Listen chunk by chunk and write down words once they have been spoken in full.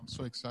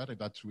so excited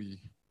that we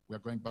are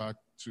going back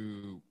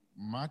to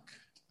Mark,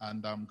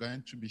 and I'm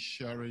going to be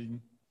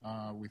sharing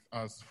with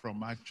us from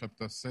Mark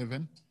chapter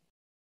 7.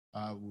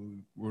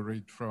 We'll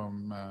read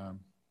from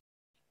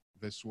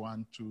verse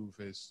 1 to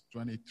verse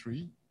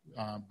 23.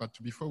 But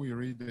before we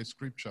read the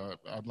scripture,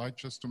 I'd like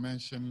just to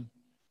mention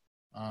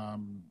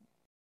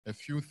a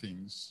few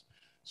things.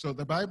 So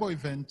the Bible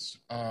event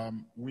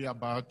we are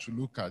about to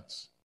look at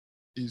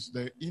is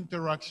the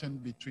interaction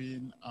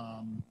between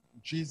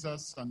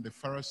Jesus and the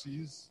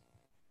Pharisees,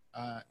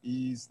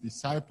 his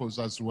disciples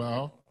as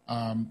well,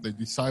 the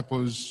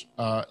disciples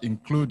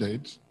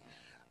included.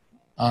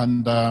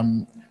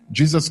 And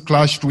Jesus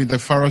clashed with the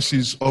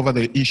Pharisees over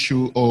the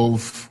issue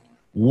of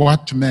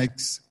what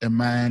makes a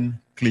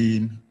man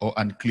clean or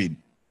unclean.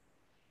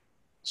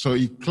 So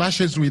he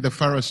clashes with the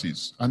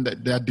Pharisees, and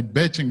they are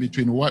debating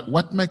between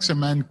what makes a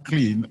man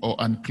clean or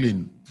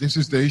unclean. This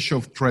is the issue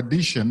of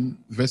tradition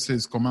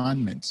versus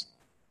commandments.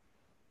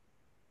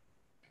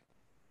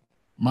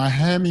 My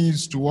aim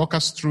is to walk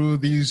us through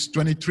these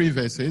 23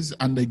 verses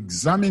and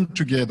examine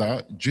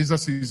together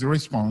Jesus'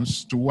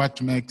 response to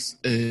what makes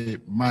a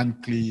man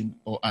clean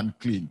or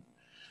unclean.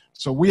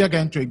 So we are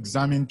going to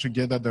examine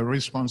together the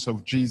response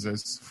of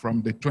Jesus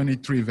from the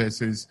 23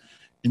 verses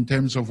in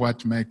terms of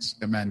what makes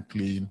a man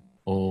clean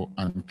or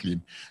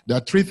unclean. There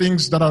are three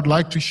things that I'd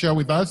like to share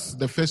with us.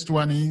 The first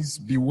one is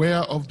beware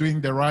of doing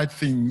the right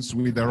things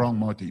with the wrong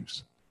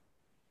motives.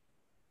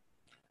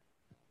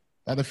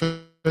 That's the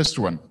first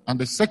one. And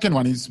the second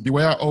one is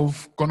beware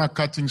of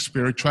corner-cutting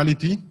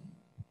spirituality.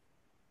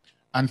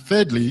 And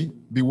thirdly,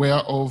 beware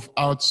of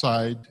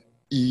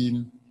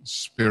outside-in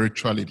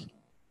spirituality.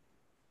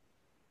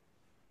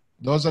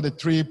 Those are the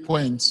 3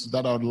 points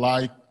that I would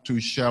like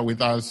to share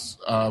with us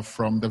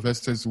from the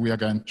verses we are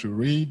going to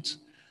read.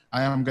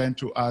 I am going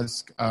to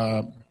ask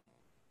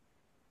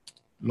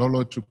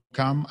Lolo to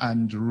come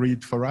and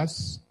read for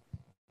us.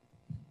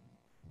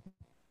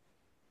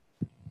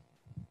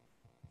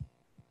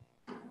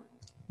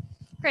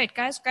 Great,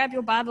 guys. Grab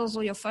your Bibles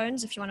or your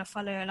phones if you want to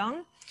follow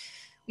along.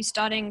 We're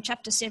starting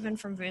chapter 7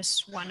 from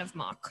verse 1 of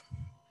Mark.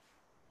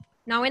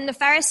 Now when the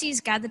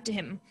Pharisees gathered to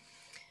him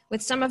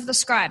with some of the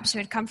scribes who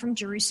had come from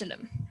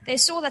Jerusalem, they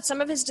saw that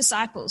some of his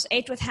disciples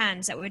ate with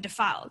hands that were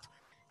defiled,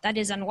 that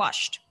is,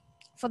 unwashed.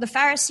 For the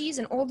Pharisees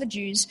and all the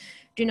Jews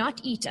do not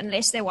eat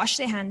unless they wash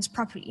their hands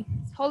properly,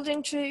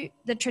 holding to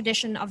the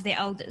tradition of their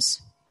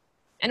elders.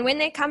 And when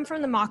they come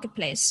from the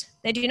marketplace,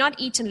 they do not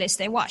eat unless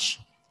they wash.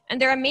 And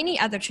there are many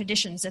other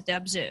traditions that they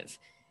observe,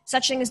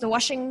 such as the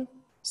washing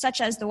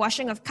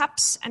of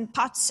cups and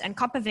pots and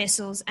copper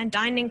vessels and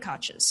dining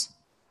couches.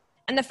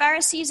 And the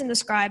Pharisees and the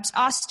scribes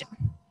asked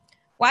him,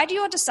 "Why do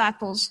your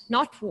disciples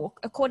not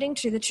walk according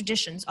to the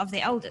traditions of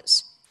their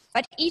elders,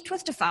 but eat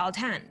with defiled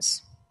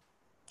hands?"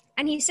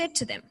 And he said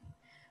to them,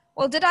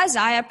 "Well, did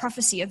Isaiah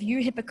prophesy of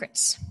you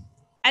hypocrites?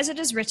 As it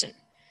is written,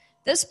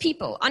 'This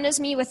people honors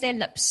me with their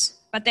lips,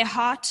 but their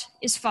heart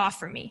is far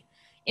from me.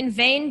 In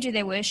vain do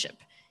they worship me,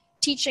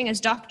 teaching as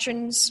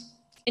doctrines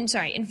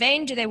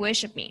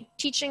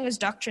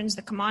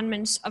the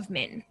commandments of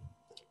men.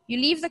 You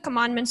leave the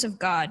commandments of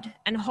God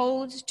and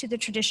hold to the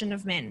tradition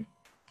of men.'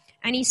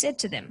 And he said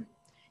to them,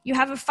 'You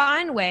have a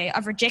fine way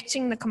of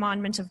rejecting the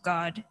commandment of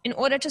God in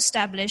order to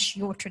establish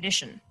your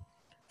tradition.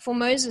 For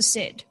Moses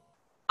said,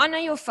 "Honor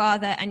your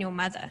father and your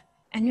mother,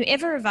 and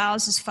whoever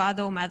reviles his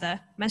father or mother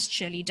must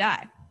surely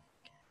die."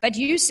 But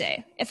you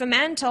say, if a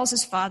man tells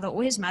his father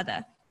or his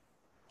mother,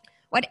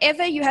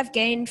 "Whatever you have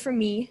gained from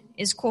me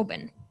is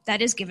Corban,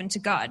 that is given to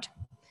God,"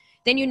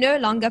 then you no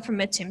longer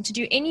permit him to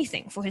do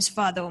anything for his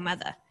father or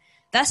mother,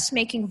 thus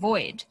making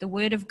void the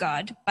word of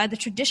God by the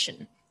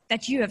tradition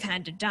that you have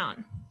handed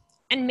down.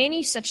 And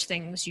many such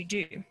things you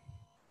do."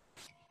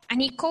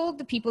 And he called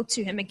the people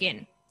to him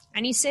again,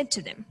 and he said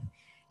to them,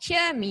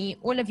 "Hear me,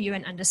 all of you,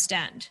 and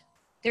understand.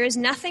 There is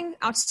nothing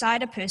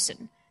outside a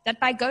person that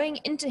by going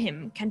into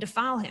him can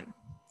defile him.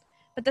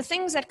 But the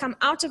things that come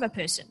out of a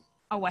person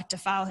are what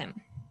defile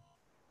him."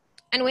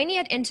 And when he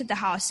had entered the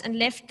house and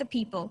left the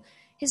people,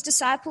 his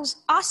disciples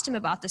asked him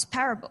about this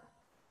parable.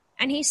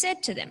 And he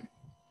said to them,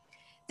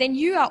 "Then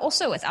you are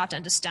also without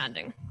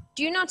understanding.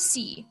 Do you not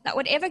see that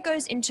whatever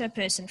goes into a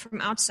person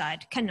from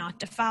outside cannot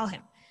defile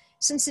him,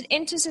 since it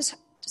enters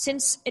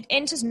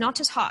not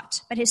his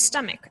heart, but his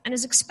stomach, and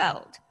is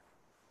expelled?"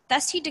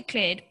 Thus he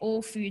declared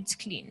all foods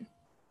clean.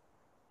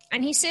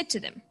 And he said to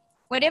them,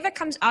 "Whatever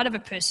comes out of a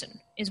person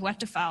is what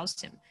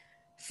defiles him.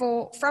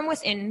 For from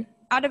within,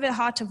 out of the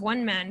heart of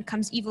one man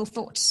comes evil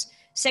thoughts,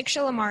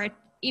 sexual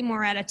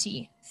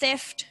immorality,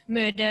 theft,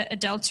 murder,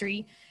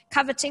 adultery,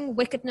 coveting,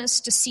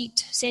 wickedness,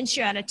 deceit,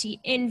 sensuality,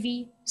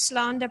 envy,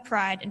 slander,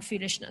 pride, and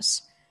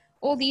foolishness.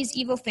 All these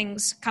evil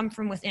things come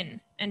from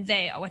within, and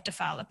they are what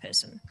defile a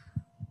person."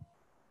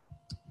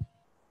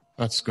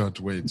 That's God's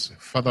words.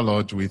 Father,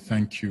 Lord, we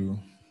thank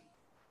you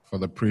for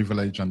the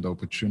privilege and the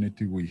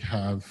opportunity we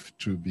have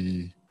to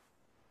be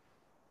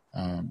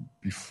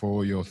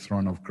before your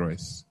throne of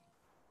grace.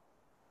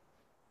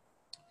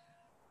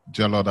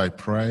 Dear Lord, I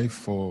pray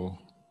for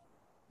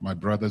my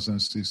brothers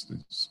and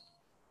sisters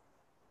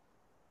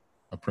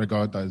I pray,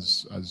 God,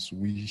 as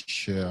we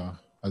share,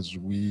 as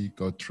we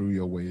go through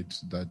your word,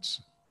 that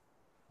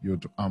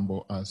you'd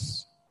humble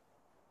us.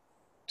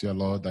 Dear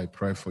Lord, I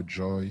pray for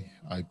joy.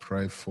 I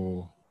pray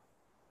for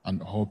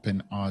an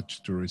open heart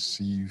to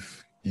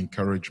receive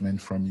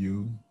encouragement from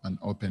you, an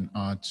open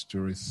heart to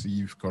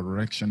receive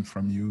correction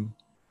from you,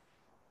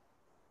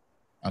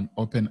 an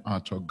open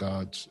heart, oh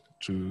God,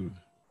 to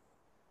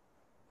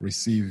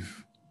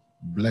receive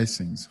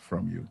blessings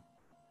from you.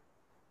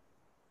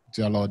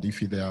 Dear Lord,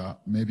 if there are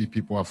maybe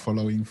people are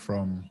following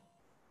from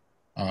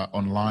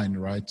online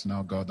right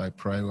now, God, I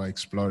pray we're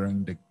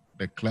exploring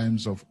the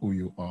claims of who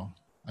you are.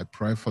 I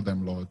pray for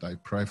them, Lord. I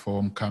pray for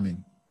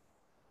homecoming.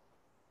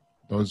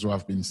 Those who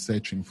have been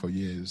searching for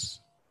years,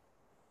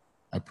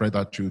 I pray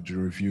that you would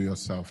reveal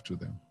yourself to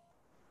them.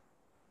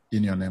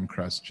 In your name,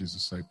 Christ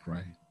Jesus, I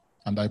pray.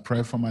 And I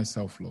pray for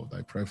myself, Lord.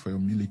 I pray for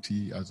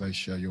humility as I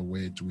share your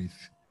word with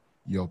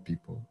your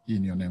people.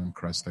 In your name,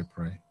 Christ, I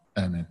pray.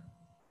 Amen.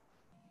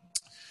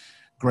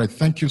 Great.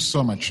 Thank you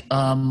so much.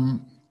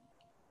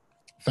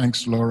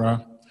 Thanks,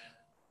 Laura.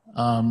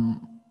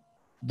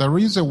 There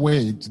is a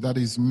word that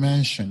is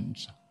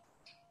mentioned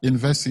in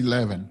verse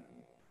 11,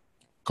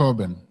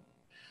 Corban.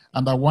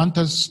 And I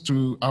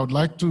would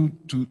like to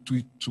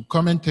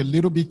comment a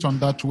little bit on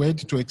that word,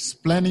 to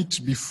explain it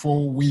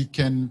before we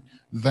can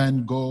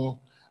then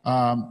go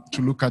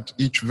to look at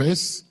each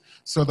verse.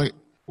 So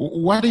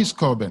what is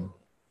Corban?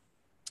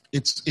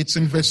 It's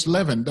in verse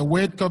 11. The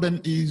word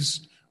Corban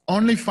is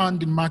only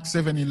found in Mark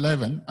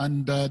 7:11,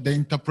 and the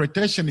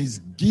interpretation is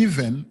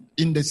given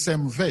in the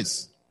same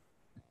verse.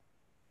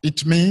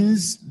 It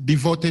means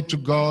devoted to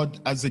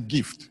God as a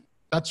gift.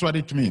 That's what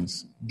it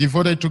means.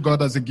 Devoted to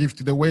God as a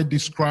gift. The word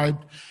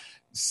described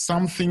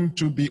something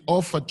to be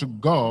offered to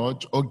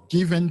God or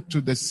given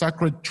to the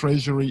sacred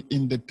treasury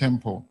in the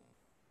temple.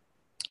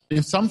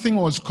 If something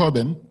was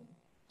Corban,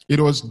 it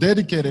was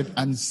dedicated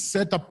and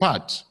set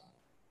apart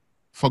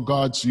for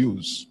God's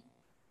use.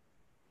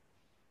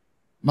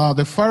 Now,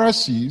 the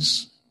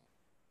Pharisees,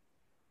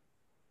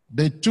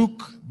 they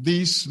took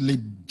this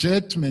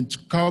legitimate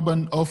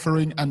Corban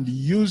offering and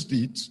used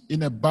it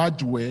in a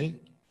bad way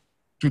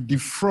to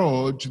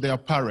defraud their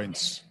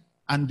parents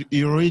and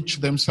enrich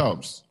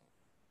themselves.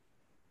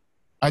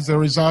 As a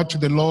result,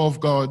 the law of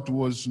God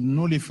was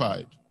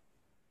nullified.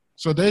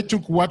 So they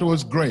took what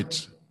was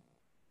great.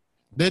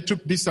 They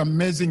took this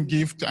amazing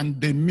gift and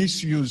they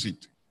misused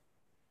it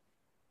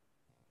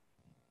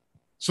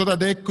so that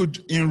they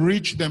could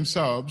enrich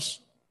themselves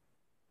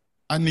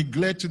and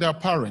neglect their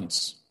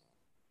parents.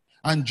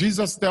 And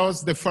Jesus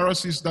tells the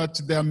Pharisees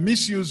that their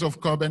misuse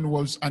of Corban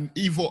was an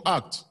evil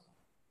act.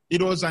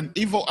 It was an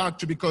evil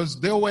act because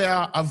they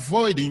were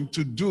avoiding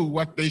to do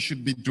what they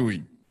should be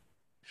doing.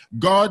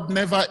 God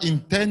never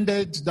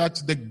intended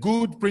that the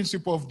good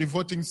principle of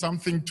devoting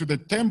something to the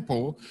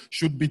temple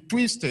should be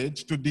twisted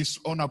to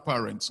dishonor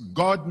parents.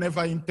 God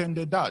never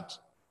intended that.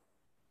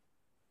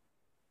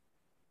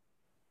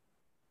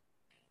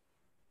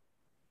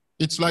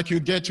 It's like you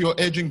get your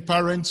aging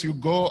parents, you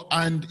go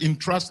and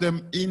entrust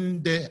them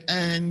in the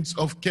hands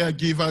of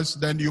caregivers,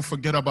 then you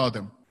forget about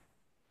them.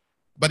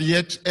 But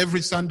yet,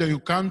 every Sunday you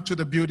come to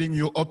the building,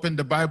 you open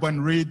the Bible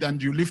and read,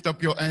 and you lift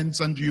up your hands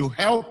and you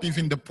help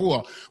even the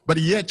poor. But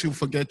yet you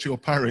forget your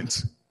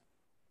parents.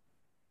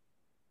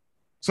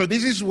 So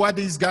this is what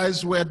these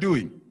guys were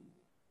doing.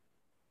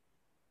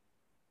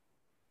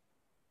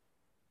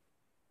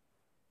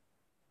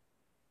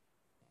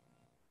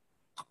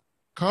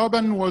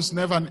 Corban was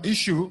never an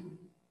issue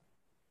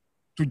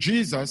to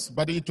Jesus,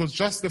 but it was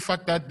just the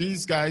fact that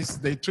these guys,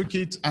 they took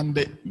it and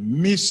they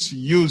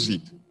misused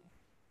it.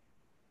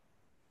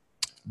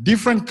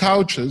 Different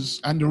cultures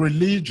and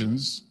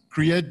religions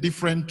create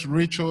different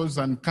rituals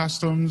and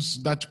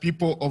customs that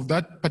people of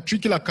that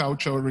particular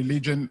culture or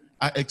religion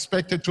are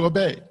expected to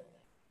obey.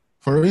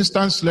 For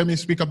instance, let me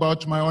speak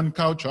about my own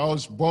culture. I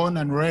was born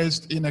and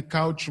raised in a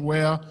culture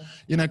where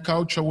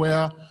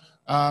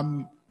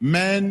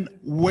men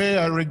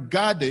were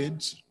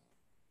regarded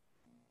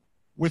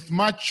with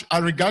much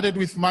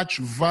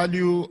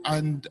value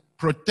and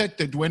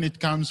protected when it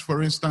comes,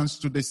 for instance,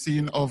 to the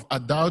sin of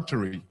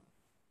adultery.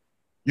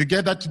 You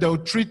get that they'll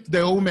treat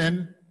the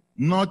women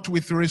not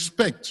with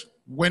respect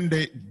when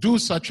they do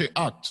such an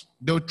act.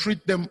 They'll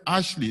treat them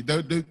harshly.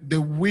 They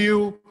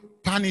will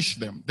punish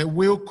them. They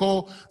will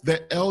call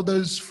the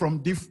elders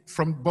from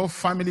both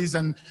families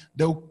and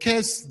they'll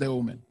curse the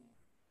woman.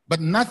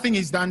 But nothing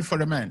is done for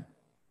the man.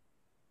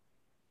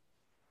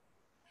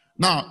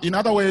 Now, in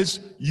other words,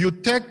 you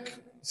take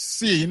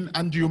sin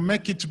and you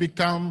make it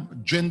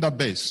become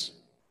gender-based.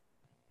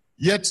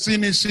 Yet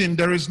sin is sin.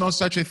 There is no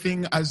such a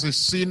thing as a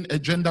sin, a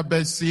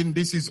gender-based sin.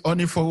 This is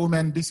only for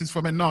women, this is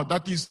for men. No,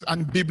 that is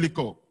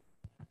unbiblical.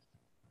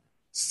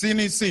 Sin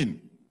is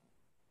sin.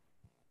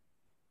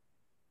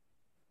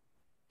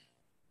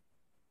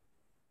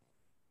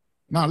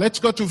 Now, let's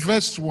go to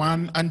verse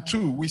 1 and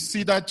 2. We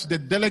see that the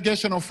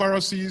delegation of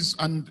Pharisees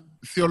and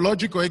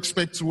theological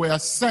experts were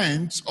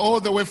sent all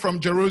the way from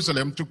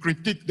Jerusalem to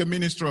critique the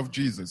ministry of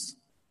Jesus.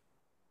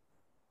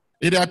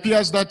 It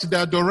appears that they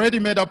had already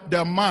made up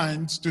their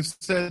minds to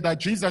say that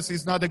Jesus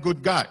is not a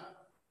good guy.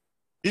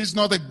 He's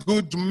not a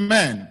good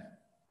man.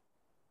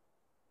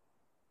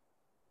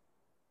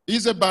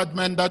 He's a bad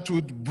man that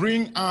would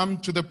bring harm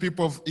to the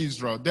people of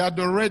Israel. They had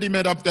already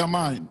made up their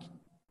mind.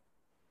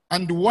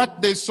 And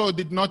what they saw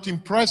did not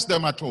impress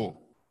them at all.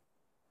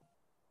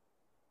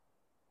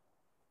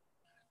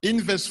 In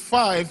verse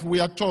 5, we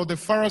are told the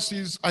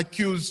Pharisees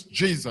accused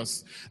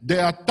Jesus. They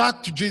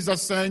attacked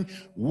Jesus saying,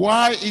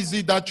 "Why is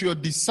it that your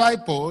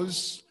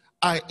disciples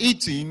are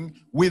eating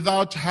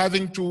without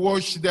having to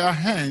wash their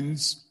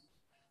hands?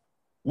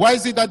 Why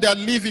is it that they are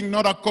living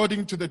not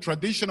according to the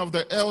tradition of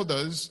the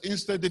elders?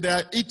 Instead, they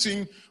are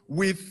eating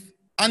with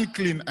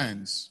unclean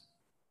hands?"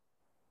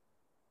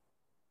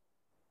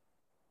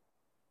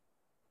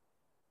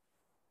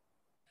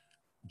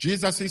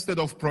 Jesus, instead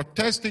of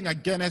protesting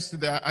against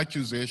their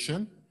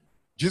accusation,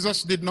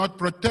 Jesus did not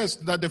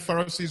protest that the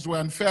Pharisees were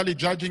unfairly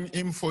judging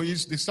him for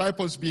his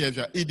disciples'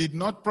 behavior. He did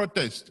not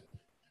protest.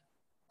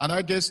 And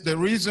I guess the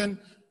reason,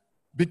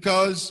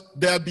 because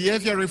their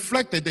behavior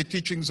reflected the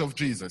teachings of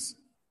Jesus.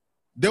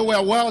 They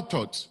were well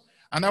taught.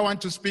 And I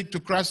want to speak to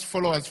Christ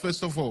followers,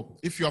 first of all.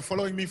 If you are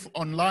following me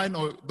online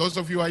or those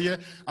of you who are here,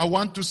 I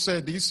want to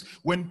say this.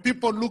 When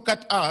people look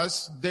at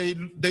us,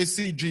 they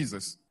see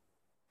Jesus.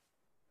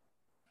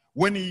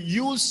 When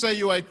you say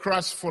you are a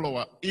Christ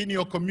follower in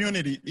your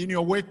community, in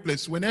your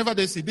workplace, whenever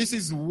they say, this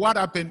is what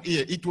happened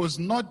here, it was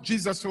not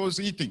Jesus who was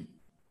eating.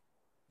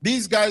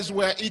 These guys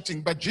were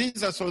eating, but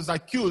Jesus was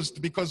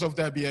accused because of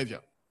their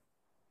behavior.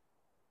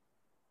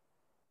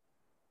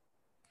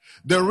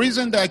 The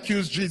reason they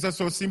accused Jesus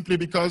was simply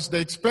because they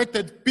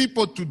expected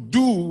people to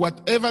do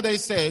whatever they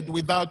said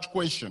without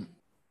question.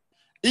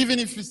 Even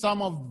if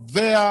some of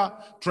their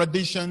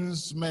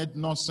traditions made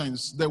no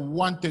sense, they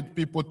wanted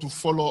people to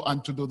follow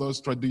and to do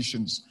those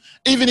traditions,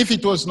 even if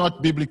it was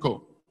not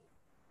biblical.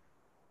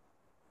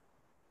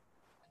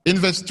 In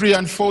verse 3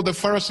 and 4, the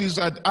Pharisees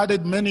had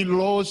added many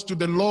laws to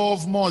the law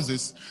of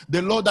Moses.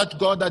 The law that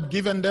God had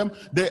given them,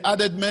 they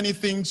added many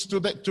things to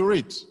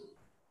it.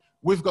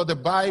 We've got the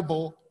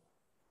Bible.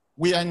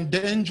 We are in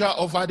danger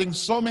of adding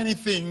so many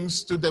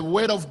things to the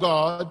Word of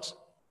God,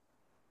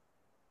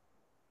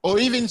 or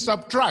even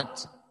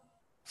subtract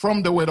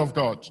from the Word of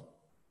God.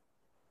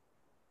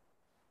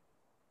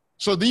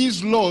 So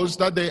these laws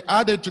that they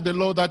added to the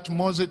law that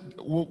Moses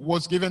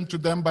was given to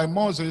them by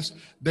Moses,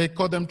 they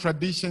call them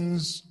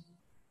traditions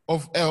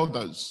of the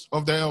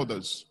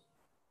elders.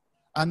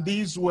 And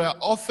these were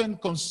often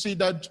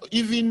considered,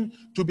 even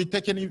to be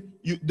taken,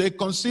 they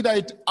consider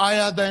it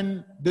higher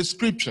than the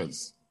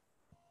scriptures.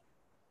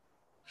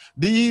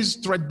 These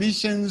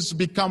traditions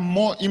become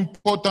more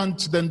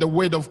important than the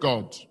Word of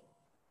God.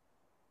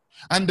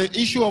 And the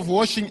issue of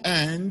washing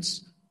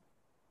hands,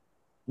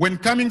 when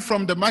coming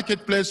from the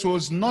marketplace,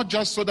 was not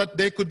just so that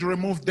they could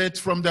remove dirt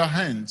from their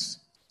hands.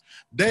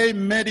 They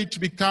made it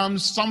become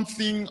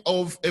something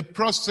of a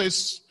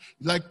process,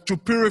 like to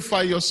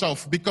purify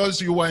yourself, because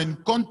you were in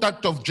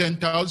contact of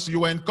Gentiles, you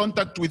were in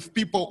contact with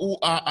people who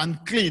are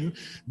unclean.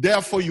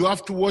 Therefore, you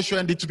have to wash your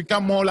hands. It's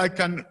become more like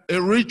a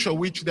ritual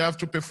which they have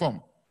to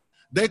perform.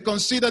 They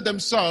consider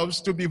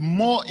themselves to be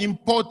more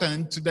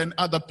important than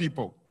other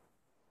people.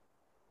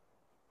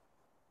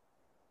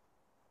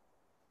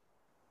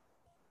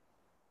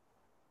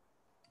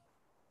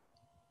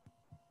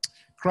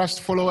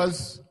 Christ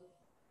followers,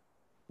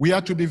 we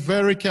have to be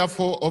very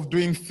careful of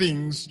doing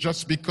things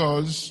just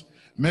because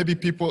maybe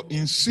people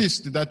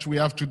insist that we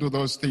have to do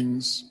those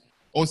things,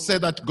 or say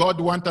that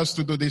God wants us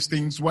to do these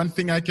things. One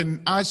thing I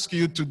can ask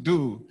you to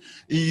do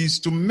is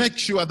to make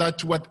sure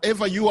that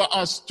whatever you are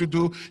asked to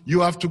do, you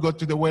have to go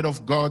to the Word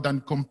of God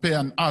and compare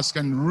and ask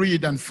and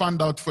read and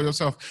find out for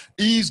yourself,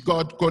 is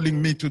God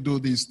calling me to do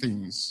these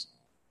things?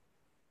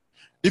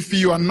 If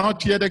you are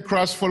not yet a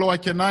Christ follower,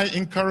 can I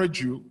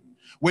encourage you,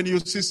 when you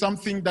see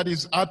something that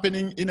is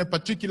happening in a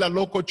particular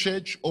local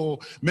church, or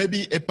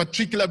maybe a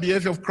particular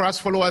behavior of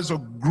Christ followers, or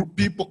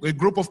a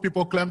group of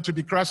people claim to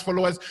be Christ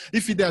followers,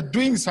 if they are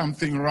doing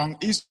something wrong,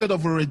 instead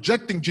of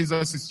rejecting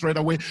Jesus straight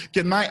away,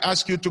 can I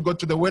ask you to go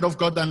to the Word of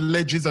God and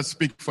let Jesus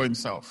speak for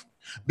himself?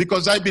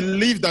 Because I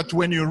believe that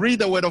when you read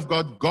the Word of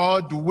God,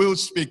 God will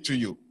speak to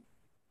you.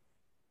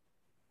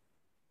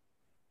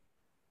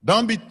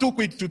 Don't be too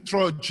quick to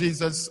throw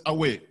Jesus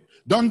away.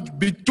 Don't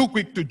be too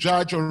quick to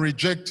judge or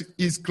reject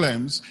his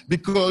claims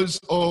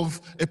because of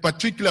a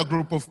particular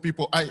group of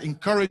people. I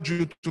encourage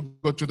you to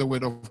go to the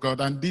Word of God.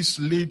 And this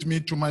leads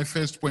me to my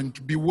first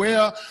point.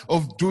 Beware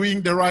of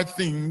doing the right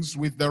things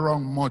with the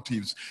wrong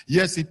motives.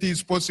 Yes, it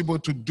is possible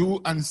to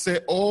do and say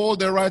all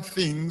the right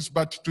things,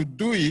 but to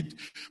do it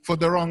for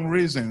the wrong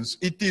reasons.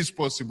 It is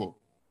possible.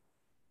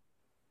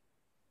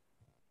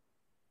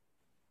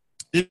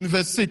 In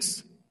verse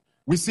 6,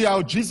 we see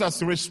how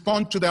Jesus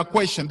responds to their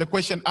question. The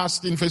question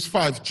asked in verse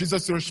 5.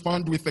 Jesus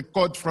responds with a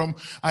quote from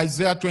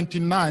Isaiah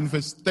 29,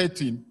 verse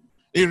 13.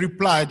 He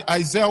replied,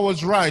 Isaiah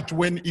was right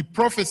when he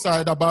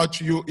prophesied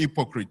about you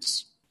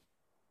hypocrites.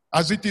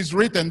 As it is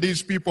written,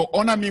 these people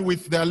honor me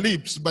with their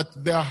lips,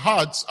 but their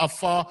hearts are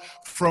far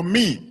from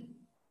me.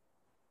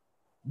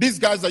 These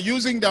guys are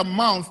using their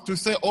mouth to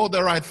say all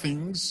the right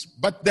things,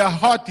 but their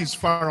heart is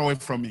far away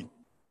from me.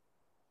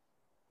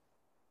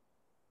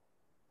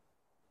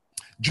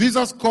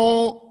 Jesus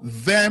called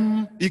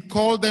them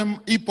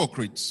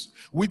hypocrites,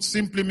 which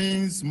simply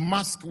means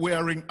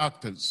mask-wearing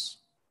actors.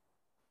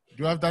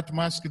 Do you have that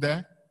mask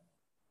there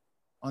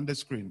on the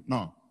screen?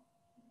 No.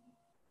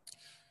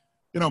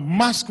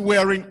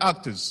 Mask-wearing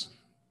actors.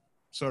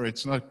 Sorry,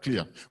 it's not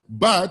clear.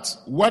 But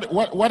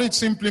what it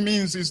simply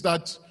means is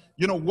that,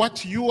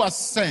 what you are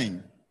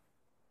saying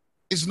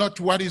is not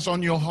what is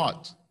on your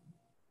heart.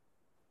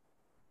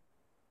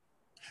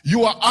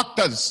 You are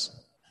actors.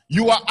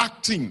 You are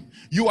acting.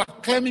 You are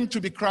claiming to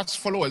be Christ's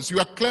followers. You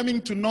are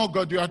claiming to know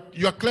God.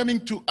 You are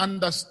claiming to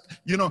understand.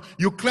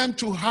 You claim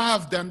to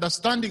have the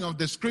understanding of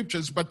the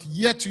scriptures, but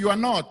yet you are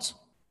not.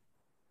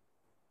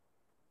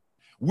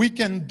 We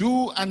can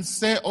do and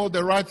say all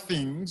the right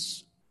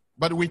things,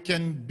 but we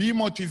can be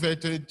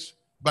motivated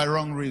by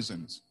wrong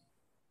reasons.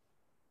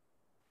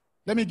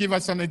 Let me give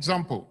us an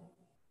example.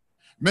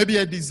 Maybe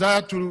a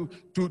desire to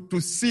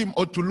seem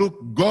or to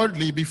look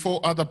godly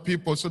before other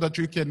people so that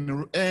you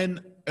can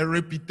earn a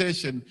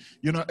reputation,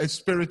 a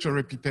spiritual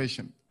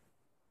reputation.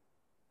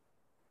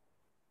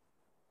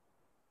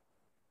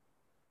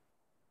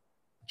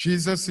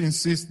 Jesus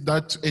insists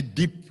that a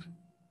deep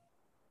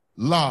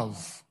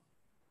love,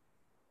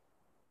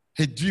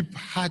 a deep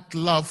heart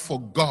love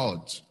for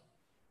God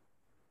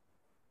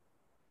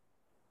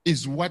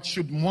is what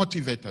should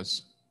motivate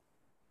us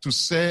to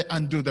say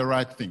and do the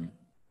right thing.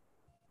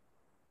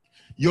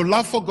 Your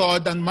love for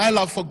God and my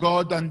love for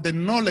God and the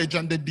knowledge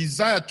and the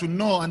desire to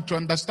know and to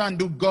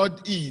understand who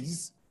God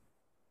is,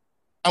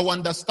 our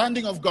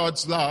understanding of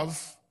God's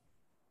love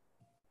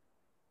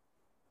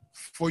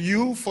for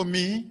you, for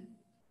me,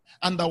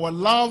 and our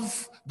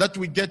love that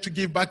we get to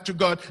give back to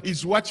God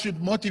is what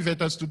should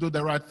motivate us to do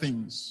the right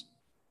things.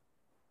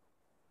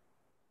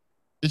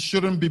 It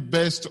shouldn't be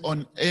based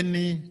on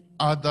any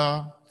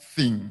other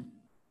thing.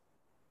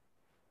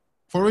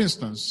 For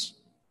instance,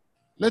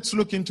 let's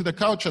look into the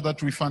culture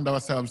that we find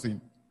ourselves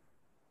in.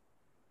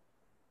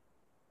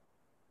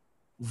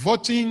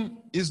 Voting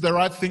is the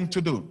right thing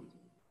to do.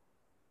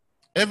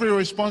 Every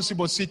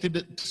responsible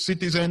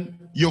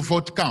citizen, your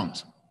vote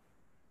counts.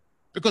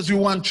 Because you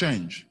want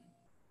change.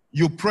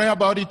 You pray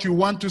about it, you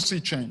want to see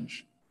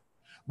change.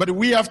 But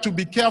we have to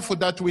be careful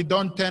that we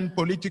don't turn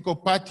political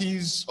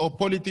parties or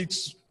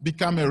politics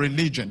become a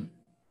religion.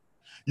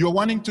 You're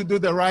wanting to do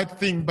the right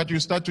thing, but you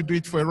start to do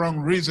it for a wrong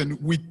reason.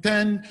 We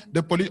turn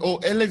or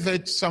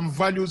elevate some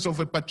values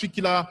of a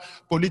particular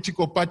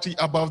political party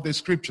above the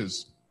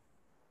scriptures.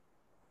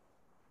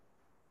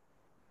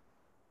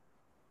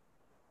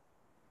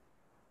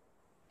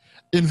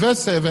 In verse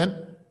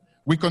 7,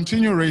 we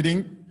continue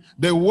reading.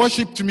 They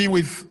worshipped me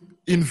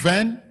in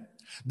vain.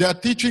 Their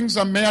teachings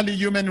are merely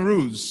human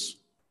rules.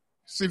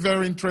 See,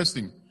 very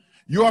interesting.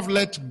 You have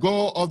let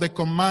go of the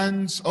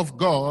commands of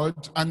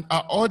God and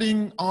are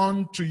holding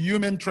on to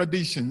human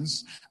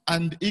traditions.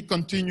 And he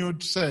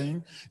continued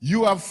saying,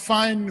 you have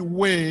found a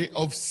way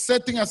of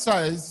setting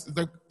aside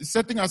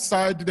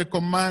the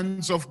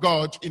commands of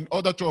God in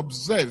order to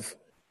observe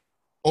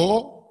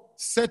or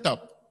set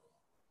up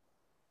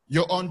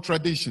your own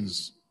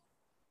traditions.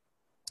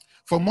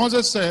 For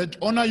Moses said,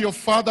 honor your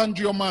father and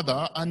your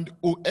mother, and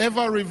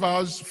whoever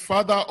reviles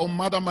father or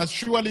mother must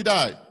surely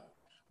die.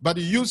 But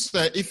you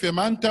say, if a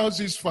man tells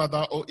his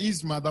father or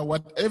his mother,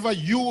 whatever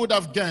you would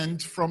have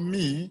gained from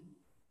me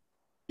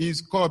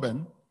is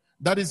Corban,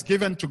 that is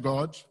given to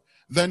God,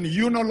 then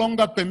you no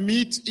longer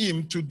permit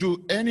him to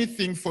do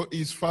anything for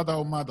his father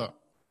or mother,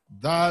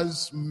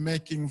 thus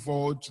making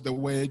void the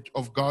word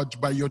of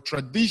God by your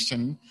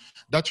tradition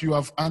that you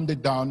have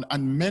handed down,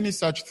 and many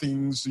such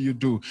things you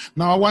do.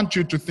 Now I want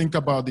you to think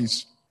about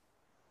this.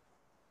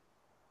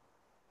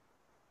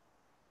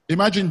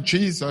 Imagine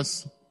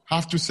Jesus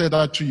have to say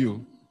that to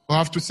you. I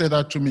have to say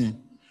that to me.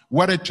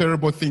 What a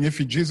terrible thing if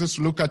Jesus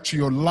look at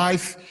your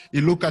life, he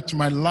look at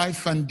my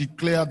life and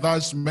declare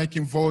thus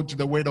making void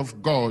the word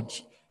of God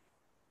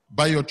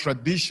by your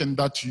tradition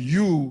that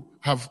you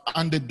have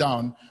handed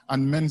down,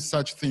 and many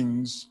such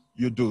things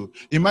you do.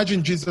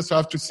 Imagine Jesus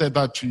have to say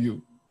that to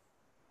you.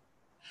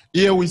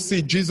 Here we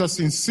see Jesus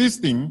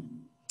insisted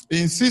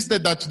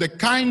that the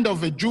kind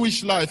of a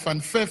Jewish life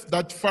and faith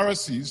that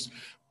Pharisees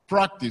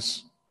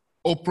practiced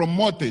or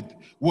promoted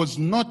was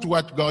not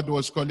what God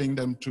was calling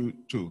them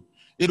to.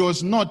 It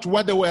was not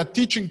what they were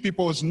teaching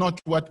people, was not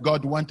what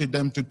God wanted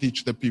them to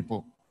teach the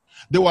people.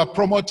 They were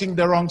promoting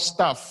the wrong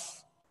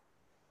stuff.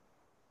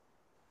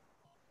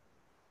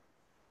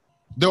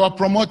 They were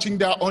promoting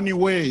their own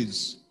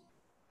ways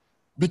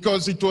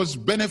because it was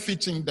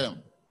benefiting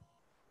them.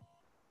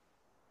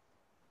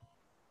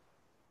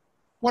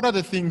 What are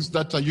the things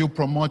that are you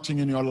promoting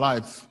in your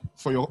life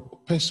for your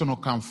personal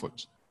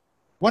comfort?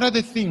 What are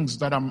the things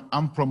that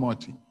I'm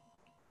promoting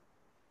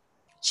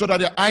so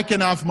that I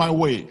can have my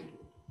way?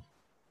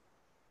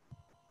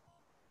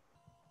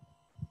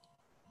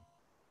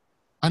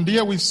 And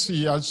here we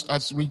see,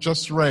 as we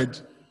just read,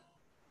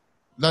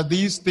 that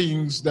these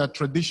things, their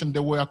tradition, they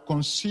were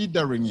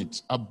considering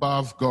it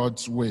above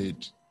God's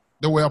word.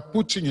 They were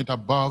putting it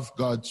above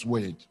God's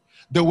word.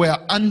 They were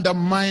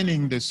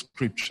undermining the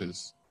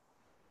scriptures.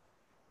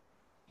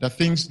 The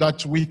things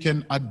that we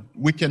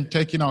can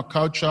take in our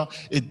culture,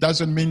 it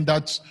doesn't mean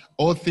that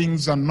all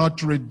things are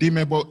not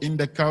redeemable in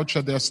the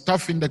culture. There's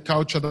stuff in the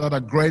culture that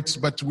are great,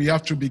 but we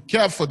have to be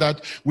careful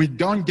that we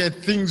don't get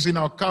things in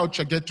our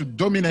culture get to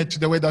dominate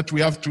the way that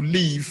we have to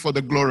live for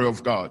the glory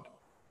of God.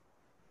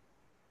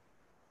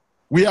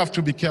 We have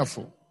to be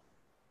careful.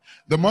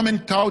 The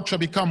moment culture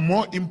becomes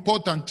more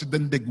important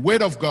than the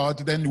word of God,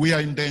 then we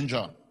are in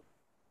danger.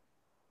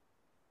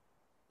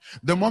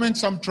 The moment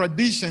some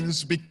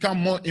traditions become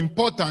more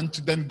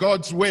important than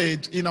God's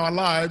word in our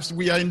lives,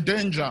 we are in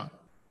danger.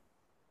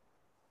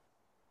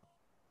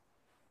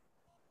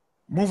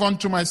 Move on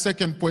to my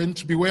second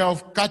point. Beware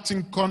of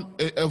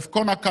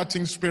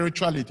corner-cutting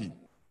spirituality.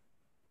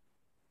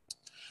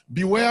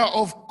 Beware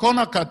of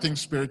corner-cutting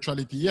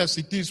spirituality. Yes,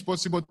 it is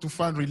possible to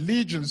find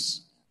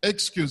religious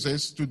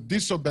excuses to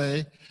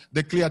disobey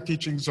the clear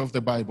teachings of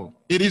the Bible.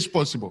 It is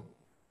possible.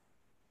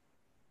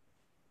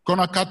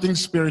 Corner-cutting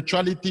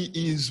spirituality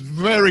is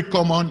very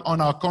common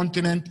on our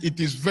continent. It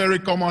is very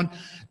common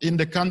in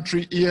the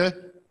country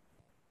here.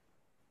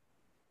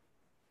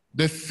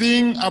 The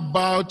thing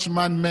about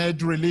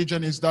man-made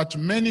religion is that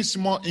many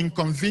small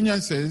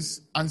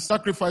inconveniences and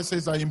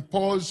sacrifices are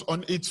imposed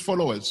on its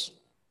followers,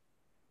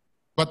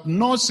 but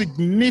no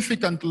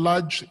significant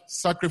large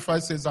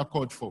sacrifices are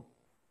called for,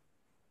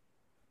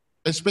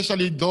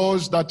 especially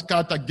those that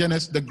cut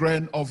against the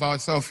grain of our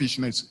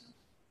selfishness.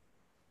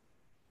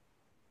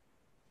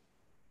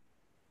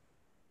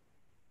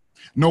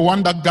 No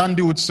wonder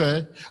Gandhi would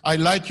say, I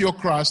like your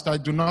Christ, I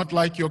do not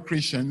like your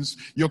Christians.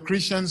 Your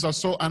Christians are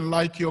so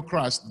unlike your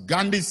Christ.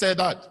 Gandhi said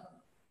that.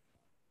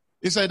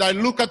 He said, I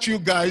look at you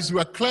guys, you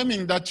are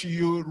claiming that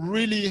you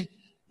really,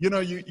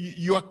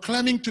 you are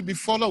claiming to be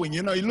following.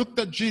 He looked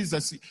at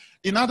Jesus.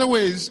 In other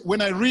ways, when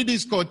I read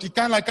his quote, it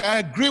kind of like, I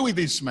agree with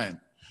this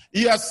man.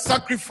 He has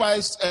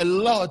sacrificed a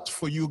lot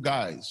for you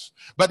guys.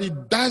 But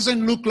it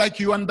doesn't look like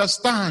you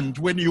understand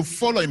when you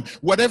follow him.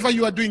 Whatever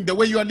you are doing, the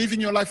way you are living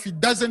your life, it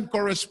doesn't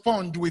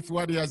correspond with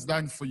what he has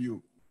done for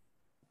you.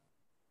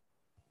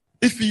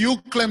 If you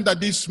claim that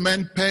this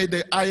man paid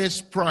the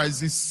highest price,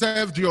 he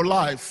saved your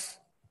life.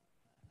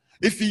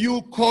 If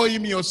you call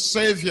him your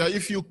savior,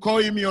 if you call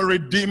him your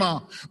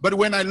redeemer, but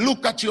when I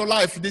look at your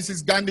life, this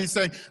is Gandhi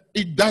saying,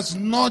 it does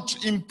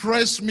not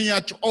impress me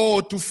at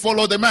all to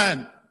follow the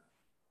man.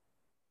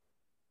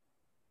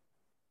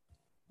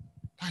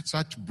 That's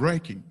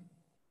heartbreaking.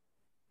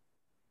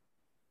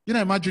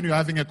 Imagine you're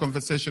having a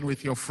conversation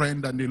with your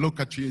friend and they look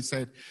at you and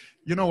say,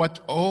 you know what,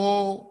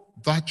 all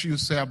that you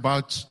say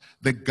about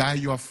the guy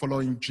you are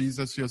following,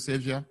 Jesus, your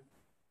Savior,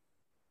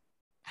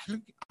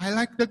 I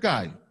like the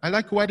guy. I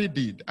like what he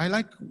did. I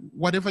like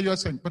whatever you're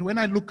saying. But when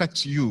I look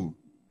at you,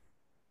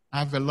 I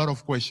have a lot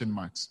of question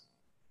marks.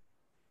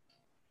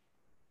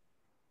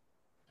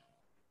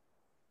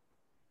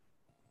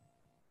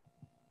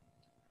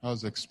 I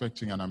was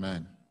expecting an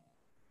amen.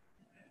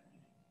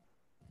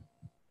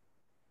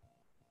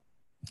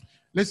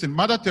 Listen,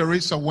 Mother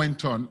Teresa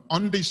went on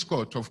this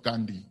quote of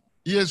Gandhi.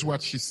 Here's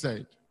what she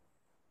said.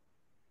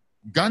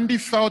 Gandhi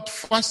felt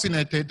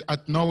fascinated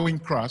at knowing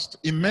Christ.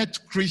 He met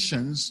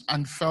Christians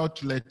and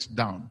felt let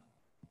down.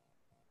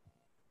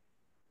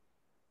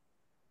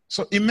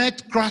 So he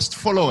met Christ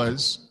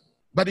followers,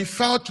 but he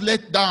felt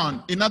let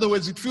down. In other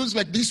words, it feels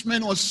like this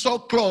man was so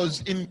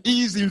close in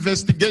his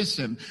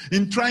investigation,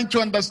 in trying to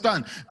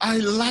understand. I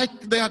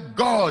like their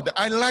God.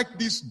 I like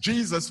this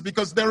Jesus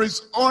because there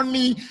is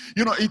only,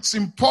 it's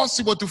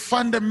impossible to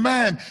find a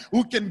man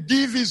who can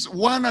give his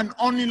one and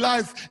only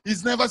life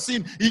he's never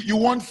seen. You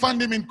won't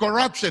find him in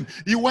corruption.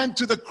 He went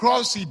to the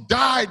cross. He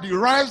died. He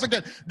rose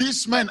again.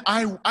 This man,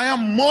 I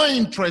am more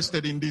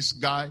interested in this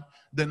guy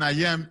than I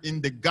am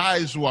in the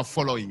guys who are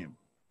following him.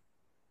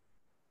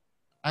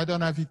 I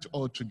don't have it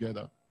all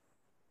together.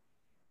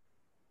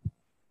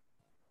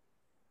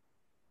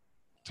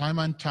 Time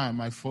and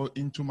time, I fall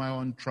into my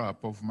own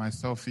trap of my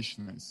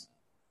selfishness.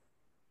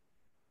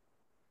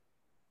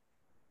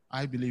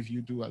 I believe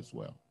you do as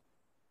well.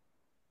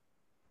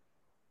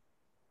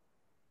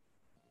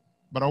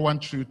 But I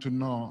want you to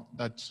know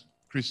that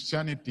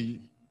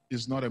Christianity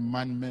is not a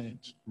man-made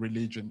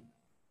religion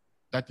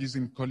that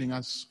isn't calling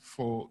us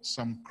for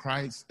some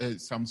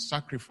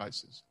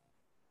sacrifices.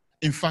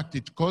 In fact,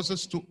 it calls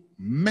us to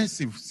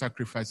massive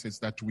sacrifices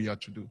that we are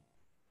to do.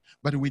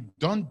 But we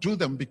don't do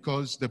them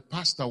because the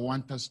pastor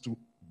wants us to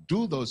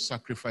do those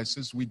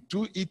sacrifices. We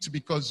do it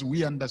because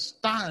we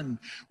understand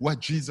what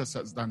Jesus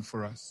has done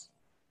for us.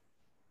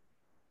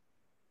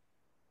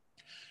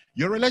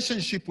 Your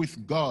relationship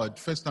with God,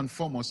 first and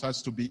foremost,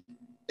 has to be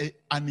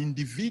an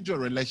individual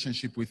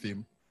relationship with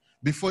him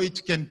before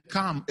it can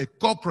come a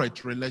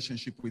corporate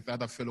relationship with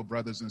other fellow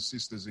brothers and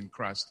sisters in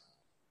Christ.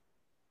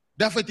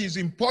 Therefore, it is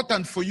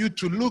important for you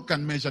to look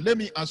and measure. Let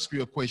me ask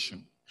you a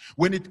question.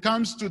 When it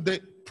comes to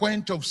the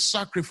point of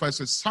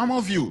sacrifices, some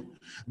of you,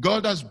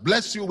 God has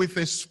blessed you with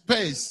a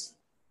space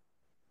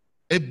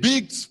a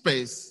big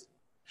space,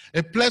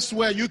 a place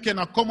where you can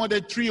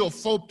accommodate 3 or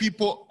 4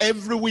 people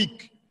every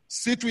week.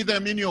 Sit with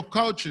them in your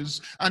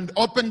couches and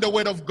open the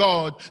Word of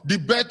God,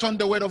 debate on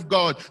the Word of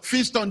God,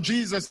 feast on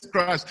Jesus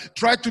Christ.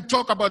 Try to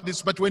talk about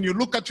this, but when you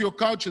look at your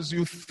couches,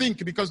 you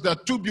think because they're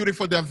too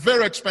beautiful, they're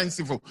very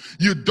expensive.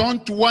 You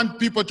don't want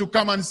people to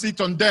come and sit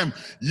on them.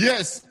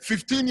 Yes,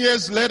 15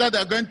 years later,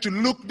 they're going to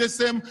look the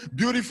same,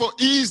 beautiful.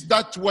 Is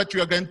that what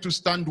you are going to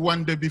stand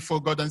one day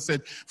before God and say,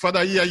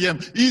 Father, here I am?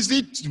 Is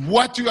it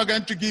what you are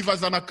going to give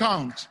as an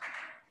account?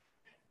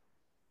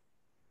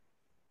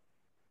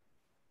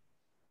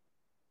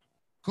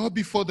 Go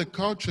before the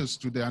couches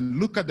today and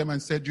look at them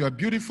and say, you are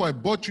beautiful, I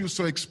bought you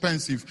so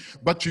expensive,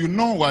 but you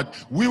know what?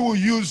 We will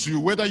use you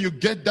whether you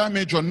get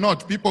damaged or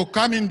not. People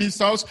come in this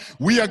house,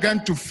 we are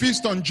going to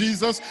feast on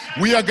Jesus,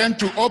 we are going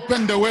to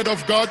open the Word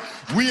of God,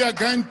 we are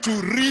going to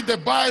read the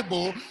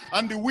Bible,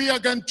 and we are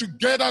going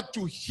together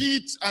to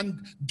eat and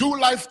do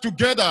life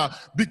together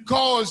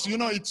because,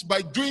 it's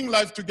by doing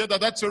life together.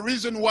 That's the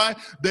reason why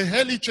the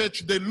early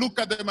church, they look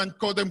at them and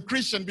call them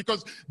Christian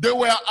because they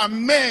were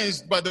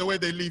amazed by the way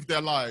they live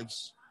their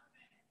lives.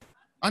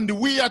 And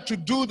we are to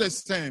do the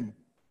same.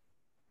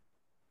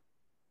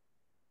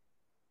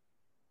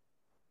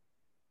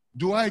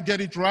 Do I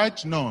get it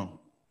right? No.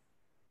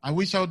 I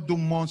wish I would do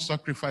more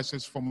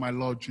sacrifices for my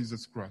Lord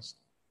Jesus Christ.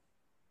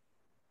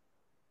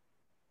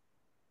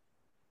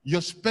 Your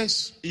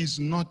space is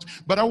not,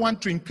 but I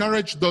want to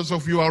encourage those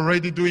of you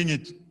already doing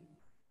it.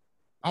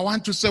 I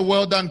want to say,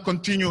 well done,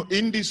 continue.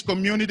 In this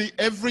community,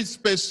 every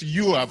space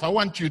you have, I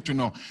want you to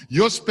know,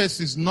 your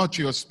space is not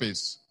your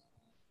space.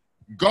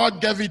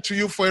 God gave it to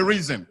you for a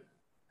reason.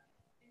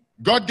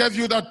 God gave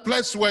you that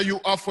place where you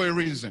are for a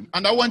reason.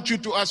 And I want you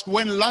to ask,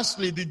 when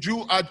lastly did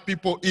you add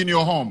people in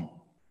your home?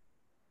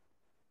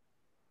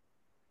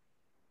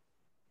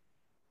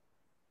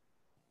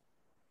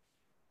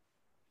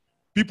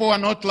 People are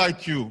not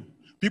like you.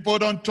 People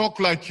don't talk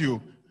like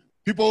you.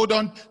 People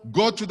don't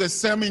go to the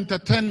same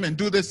entertainment,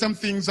 do the same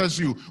things as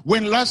you.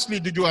 When lastly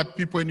did you add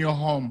people in your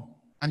home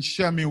and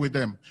share me with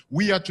them?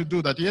 We are to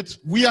do that. Yet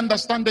we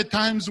understand the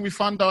times we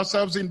found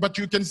ourselves in, but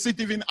you can sit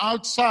even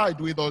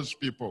outside with those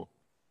people.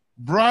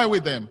 Brawl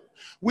with them.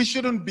 We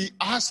shouldn't be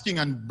asking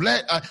and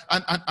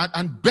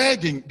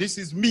begging. This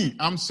is me,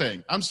 I'm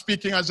saying. I'm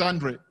speaking as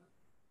Andre.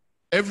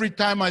 Every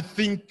time I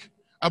think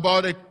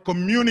about a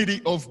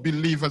community of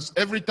believers,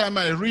 every time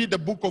I read the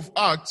book of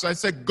Acts, I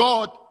say,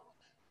 God,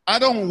 I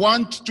don't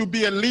want to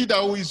be a leader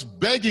who is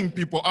begging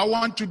people. I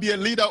want to be a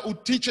leader who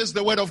teaches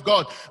the Word of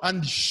God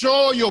and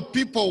show your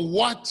people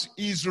what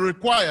is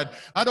required.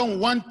 I don't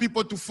want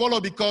people to follow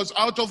because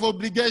out of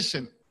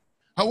obligation.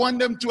 I want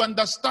them to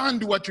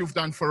understand what you've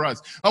done for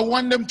us. I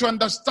want them to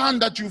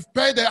understand that you've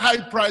paid a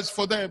high price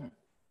for them.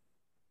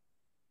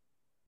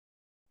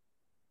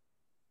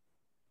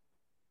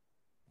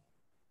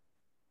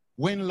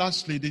 When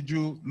lastly did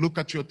you look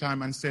at your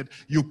time and said,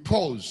 you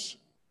pause?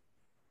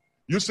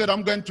 You said,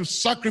 I'm going to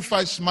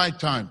sacrifice my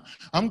time.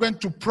 I'm going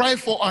to pray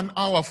for an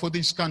hour for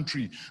this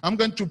country. I'm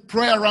going to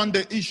pray around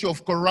the issue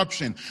of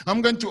corruption.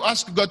 I'm going to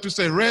ask God to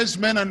say, raise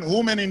men and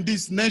women in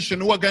this nation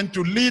who are going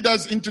to lead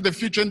us into the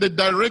future in the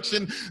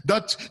direction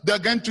that they're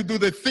going to do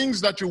the things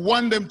that you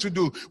want them to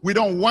do. We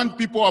don't want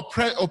people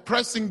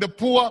oppressing the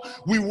poor.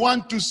 We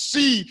want to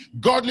see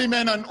godly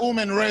men and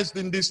women raised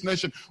in this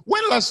nation.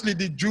 When lastly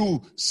did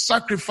you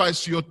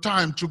sacrifice your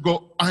time to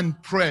go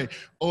and pray?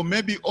 Or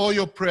maybe all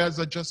your prayers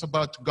are just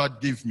about,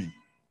 God, give me.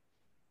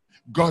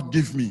 God,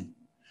 give me.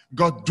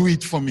 God, do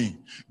it for me.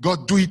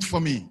 God, do it for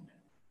me.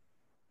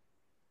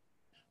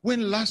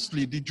 When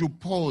lastly did you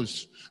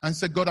pause and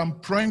say, God,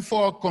 I'm praying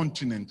for our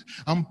continent.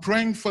 I'm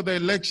praying for the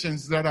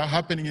elections that are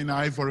happening in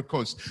Ivory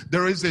Coast.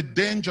 There is a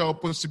danger or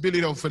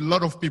possibility of a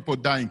lot of people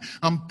dying.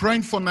 I'm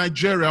praying for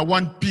Nigeria. I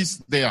want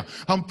peace there.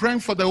 I'm praying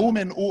for the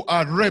women who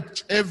are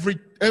raped every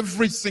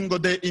single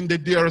day in the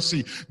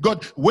DRC.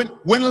 God, when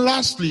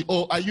lastly,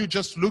 or are you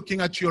just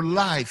looking at your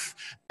life?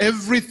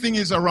 Everything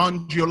is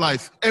around your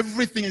life.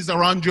 Everything is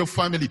around your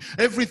family.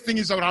 Everything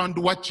is around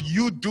what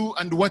you do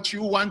and what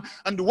you want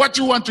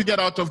to get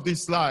out of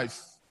this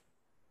life.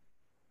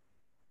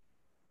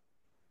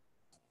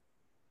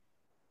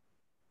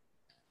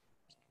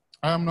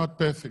 I am not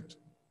perfect.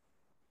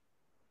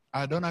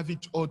 I don't have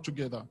it all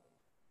together.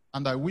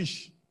 And I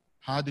wish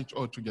I had it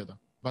all together,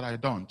 but I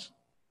don't.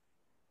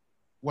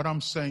 What I'm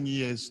saying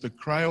here is the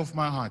cry of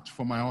my heart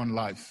for my own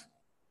life.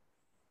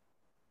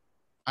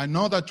 I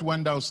know that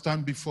when I'll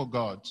stand before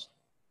God,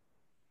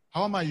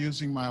 how am I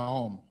using my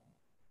home?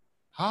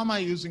 How am I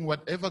using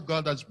whatever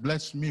God has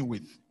blessed me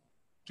with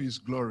to His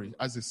glory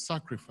as a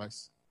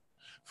sacrifice?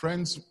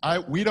 Friends,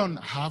 we don't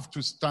have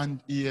to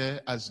stand here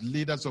as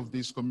leaders of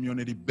this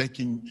community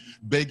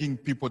begging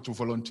people to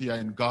volunteer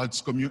in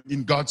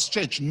God's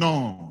church.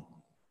 No,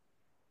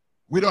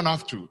 we don't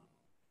have to.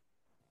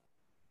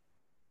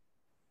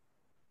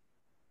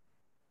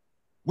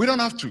 We don't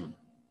have to.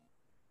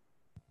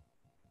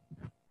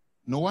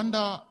 No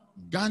wonder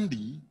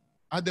Gandhi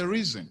had the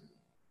reason.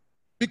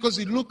 Because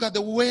he looked at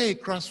the way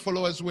Christ's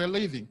followers were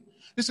living.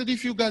 He said,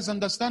 if you guys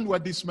understand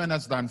what this man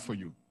has done for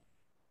you,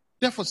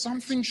 Therefore,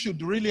 something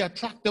should really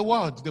attract the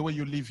world the way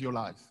you live your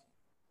life.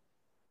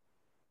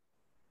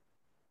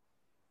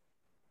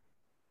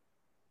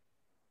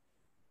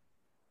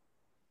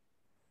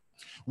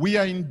 We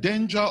are in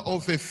danger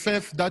of a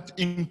faith that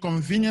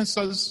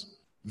inconveniences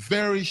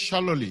very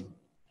shallowly,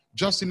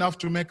 just enough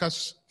to make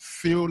us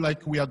feel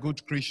like we are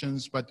good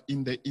Christians, but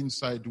in the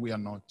inside we are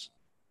not.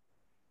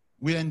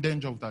 We are in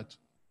danger of that.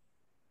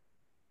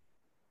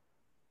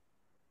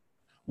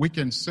 We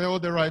can say all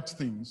the right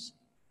things.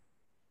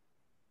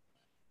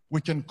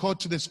 We can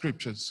quote the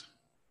scriptures.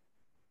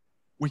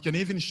 We can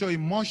even show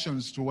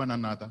emotions to one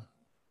another.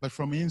 But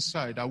from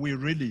inside, are we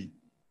really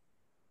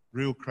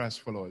real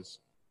Christ followers?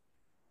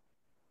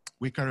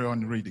 We carry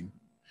on reading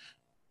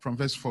from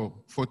verse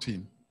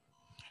 14.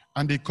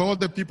 And he called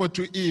the people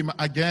to him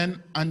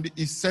again, and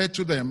he said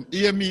to them,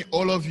 "Hear me,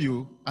 all of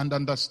you, and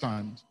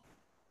understand.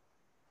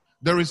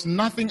 There is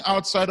nothing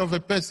outside of a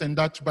person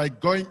that by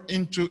going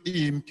into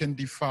him can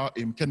defile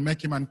him, can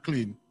make him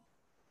unclean.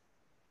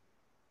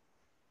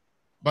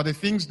 But the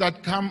things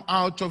that come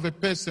out of a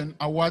person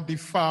are what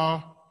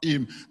defile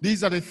him.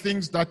 These are the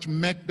things that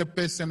make the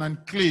person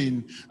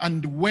unclean."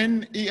 And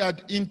when he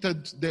had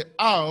entered the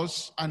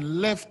house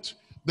and left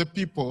the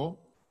people,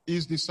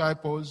 his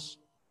disciples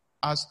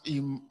asked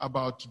him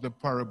about the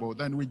parable.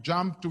 Then we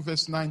jump to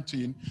verse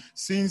 19.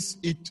 Since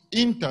it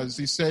enters,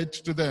 he said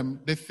to them,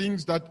 the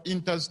things that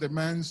enters the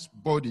man's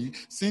body,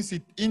 since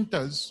it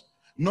enters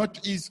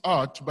not his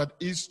heart, but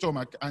his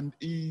stomach, and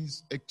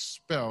is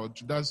expelled,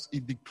 thus he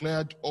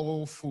declared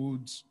all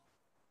foods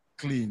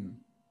clean.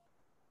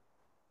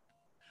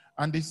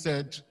 And he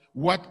said,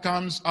 what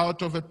comes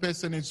out of a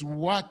person is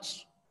what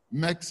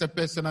makes a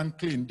person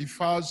unclean,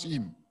 defiles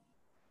him.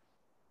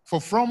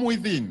 For from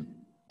within,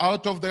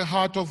 out of the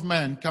heart of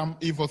man come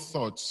evil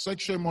thoughts,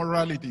 sexual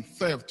immorality,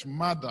 theft,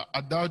 murder,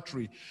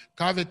 adultery,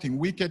 coveting,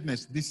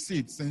 wickedness,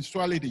 deceit,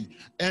 sensuality,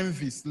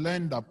 envy,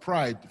 slander,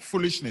 pride,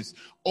 foolishness.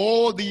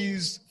 All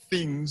these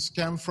things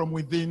come from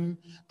within,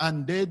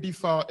 and they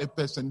defile a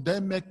person. They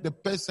make the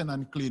person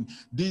unclean.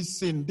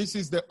 This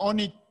is the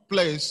only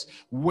place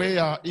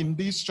where in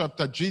this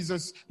chapter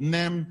Jesus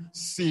named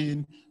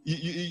sin.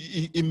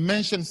 He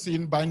mentioned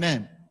sin by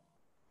name.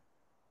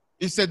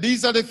 He said,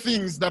 these are the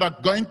things that are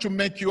going to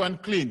make you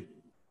unclean.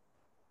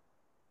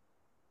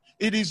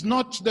 It is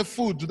not the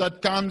food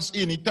that comes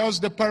in. It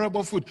tells the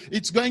parable food.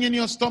 It's going in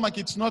your stomach.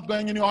 It's not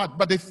going in your heart.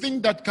 But the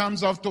thing that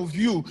comes out of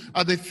you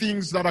are the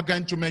things that are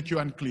going to make you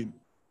unclean.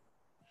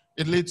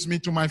 It leads me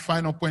to my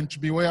final point.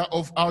 Beware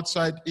of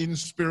outside-in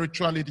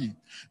spirituality.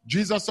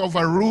 Jesus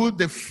overruled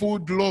the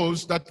food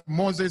laws that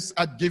Moses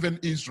had given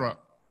Israel.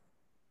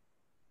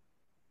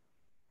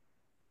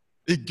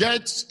 He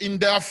gets in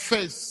their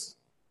face.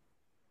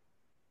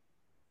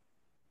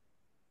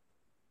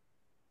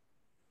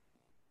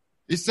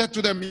 He said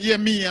to them, hear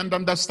me and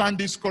understand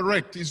this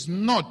correct. It's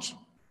not.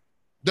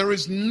 There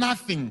is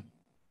nothing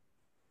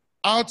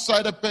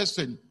outside a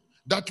person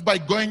that by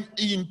going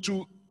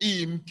into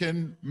him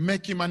can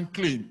make him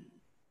unclean.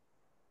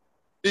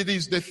 It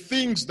is the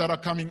things that are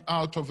coming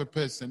out of a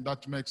person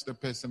that makes the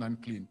person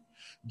unclean.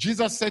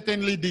 Jesus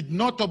certainly did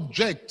not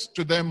object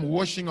to them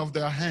washing of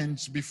their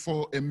hands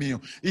before a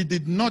meal. He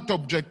did not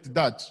object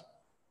that.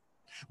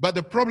 But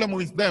the problem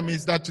with them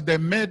is that they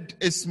made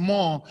a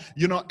small,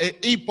 a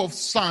heap of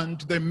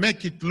sand. They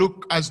make it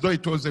look as though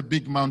it was a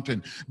big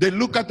mountain. They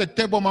look at the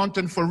Table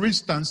Mountain, for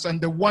instance, and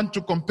they want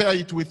to compare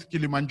it with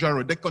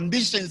Kilimanjaro. The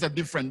conditions are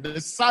different. The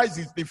size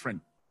is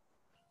different.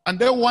 And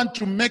they want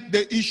to make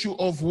the issue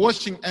of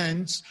washing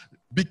hands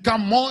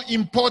become more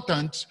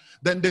important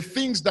than the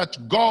things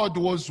that God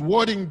was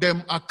holding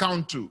them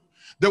account to.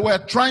 They were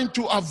trying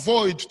to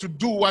avoid to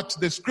do what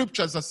the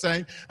scriptures are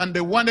saying, and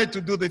they wanted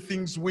to do the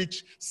things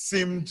which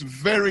seemed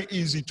very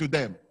easy to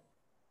them.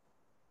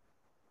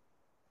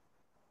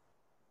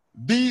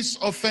 This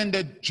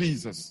offended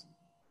Jesus.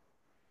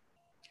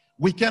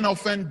 We can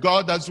offend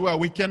God as well.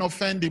 We can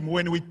offend him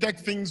when we take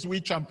things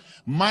which are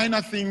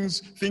minor things,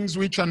 things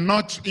which are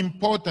not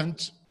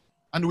important,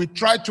 and we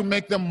try to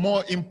make them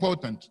more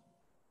important.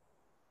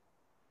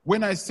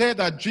 When I say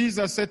that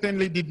Jesus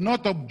certainly did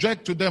not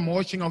object to them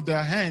washing of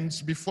their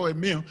hands before a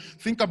meal,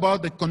 think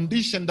about the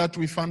condition that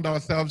we find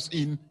ourselves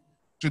in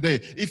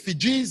today. If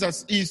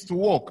Jesus is to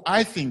walk,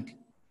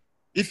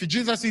 if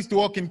Jesus is to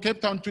walk in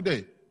Cape Town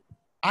today,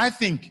 I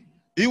think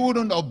he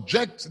wouldn't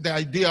object the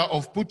idea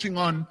of putting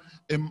on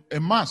a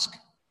mask.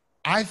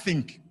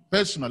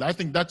 Personally, I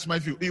think that's my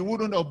view. He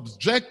wouldn't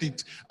object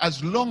it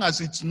as long as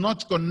it's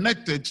not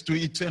connected to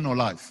eternal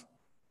life.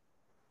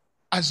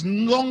 As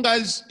long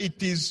as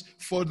it is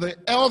for the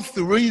health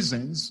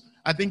reasons,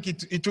 I think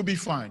it will be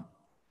fine.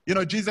 You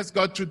know, Jesus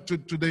got to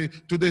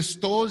the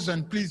stores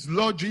and please,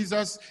 Lord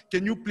Jesus,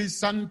 can you please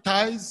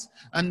sanitize?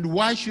 And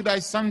why should I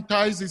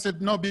sanitize? He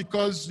said, no,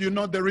 because, you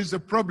know, there is a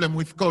problem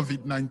with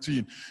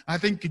COVID-19. I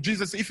think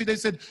Jesus, if they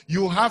said,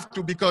 you have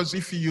to, because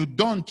if you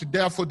don't,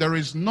 therefore there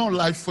is no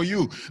life for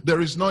you.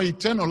 There is no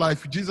eternal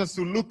life. Jesus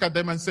will look at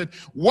them and said,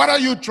 what are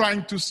you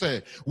trying to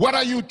say? What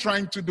are you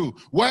trying to do?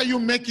 Why are you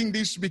making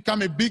this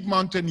become a big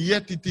mountain,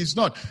 yet it is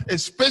not?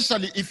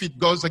 Especially if it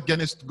goes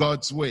against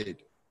God's word.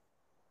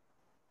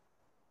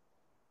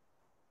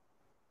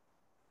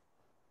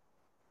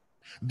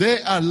 They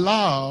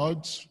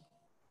allowed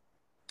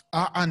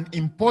an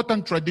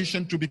important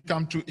tradition to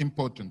become too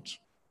important.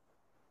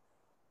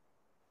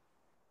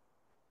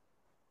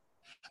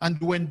 And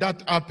when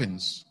that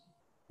happens,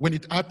 when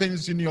it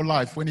happens in your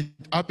life, when it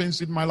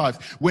happens in my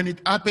life, when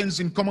it happens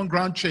in Common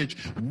Ground Church,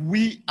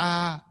 we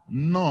are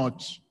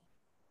not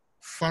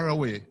far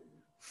away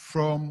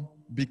from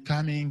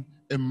becoming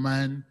a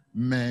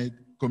man-made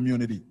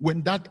community.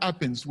 When that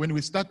happens, when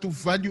we start to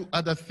value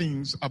other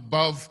things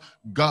above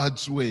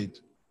God's word,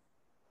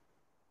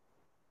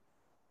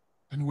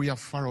 and we are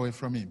far away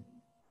from him.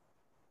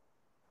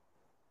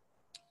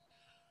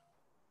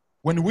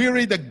 When we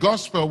read the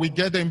gospel, we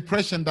get the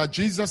impression that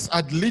Jesus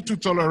had little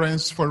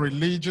tolerance for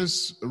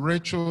religious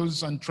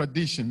rituals and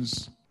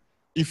traditions.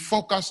 He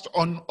focused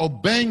on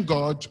obeying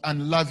God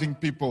and loving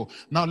people.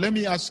 Now, let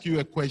me ask you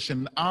a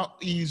question. How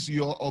is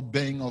your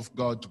obeying of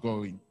God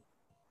going?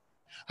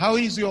 How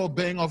is your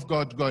obeying of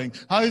God going?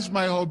 How is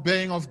my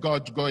obeying of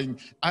God going?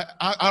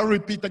 I'll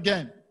repeat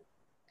again.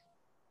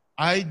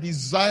 I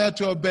desire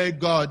to obey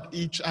God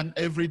each and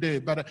every day,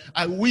 but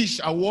I wish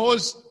I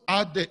was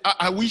out there.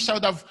 I wish I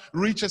would have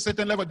reached a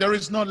certain level. There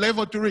is no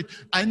level to reach.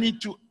 I need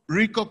to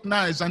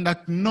recognize and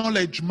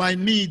acknowledge my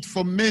need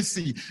for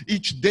mercy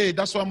each day.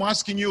 That's why I'm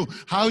asking you,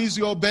 how is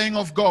your obeying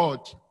of God?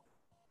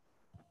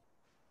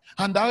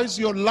 And how is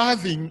your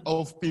loving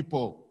of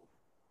people?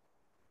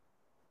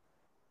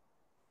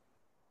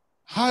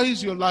 How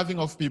is your loving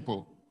of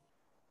people?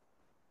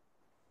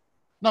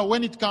 Now,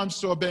 when it comes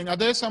to obeying, are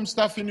there some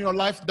stuff in your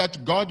life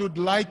that God would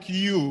like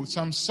you,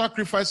 some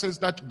sacrifices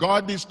that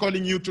God is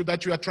calling you to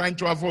that you are trying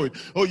to avoid,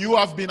 or you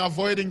have been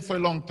avoiding for a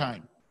long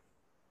time?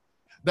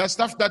 There's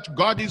stuff that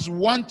God is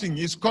wanting,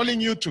 is calling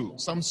you to,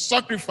 some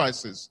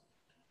sacrifices.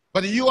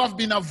 But you have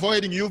been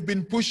avoiding, you've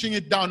been pushing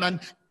it down,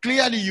 and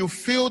clearly you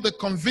feel the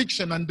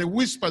conviction and the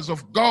whispers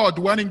of God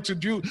wanting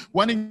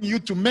you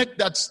to make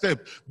that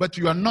step, but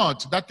you are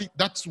not.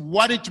 That's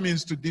what it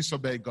means to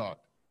disobey God.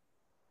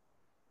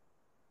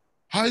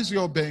 How is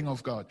your obeying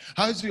of God?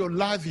 How is your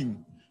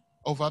loving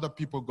of other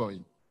people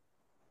going?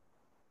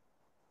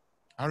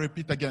 I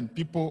repeat again,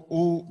 people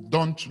who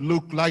don't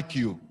look like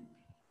you.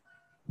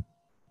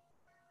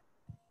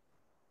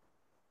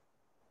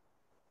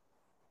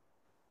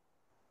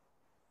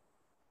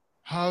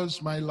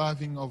 How's my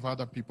loving of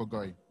other people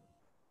going?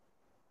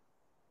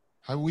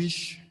 I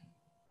wish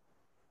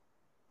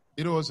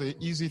it was an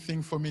easy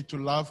thing for me to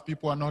love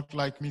people who are not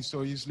like me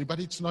so easily, but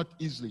it's not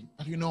easily.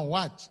 But you know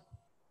what?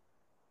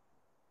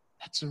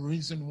 That's the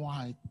reason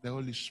why the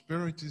Holy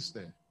Spirit is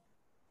there.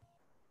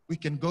 We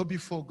can go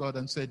before God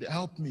and say,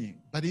 help me.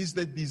 But is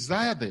the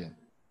desire there?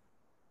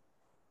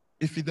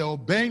 If the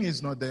obeying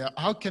is not there,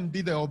 how can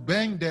be the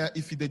obeying there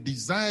if the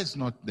desire is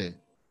not there?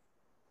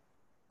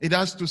 It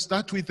has to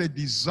start with a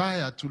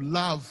desire to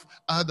love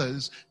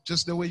others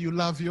just the way you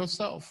love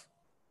yourself.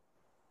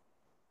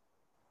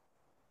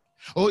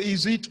 Or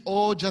is it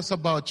all just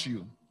about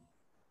you?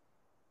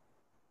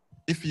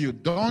 If you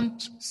don't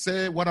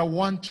say what I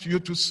want you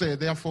to say,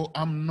 therefore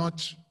I'm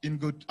not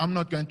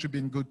going to be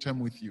in good term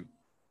with you.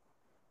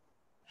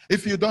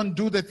 If you don't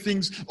do the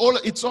things,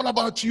 it's all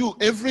about you.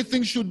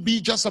 Everything should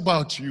be just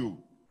about you.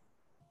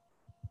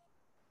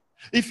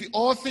 If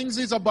all things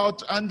is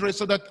about Andre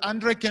so that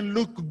Andre can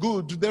look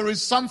good, there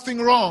is something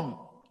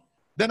wrong.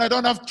 Then I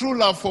don't have true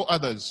love for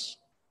others.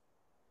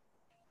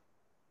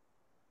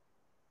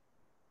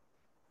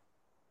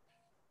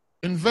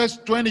 In verse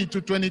 20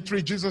 to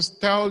 23, Jesus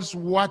tells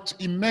what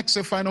he makes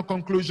a final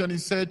conclusion.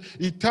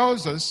 He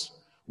tells us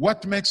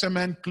what makes a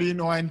man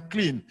clean or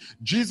unclean.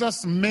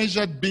 Jesus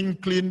measured being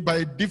clean by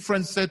a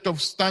different set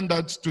of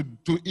standards to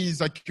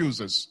his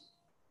accusers.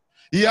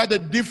 He had a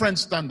different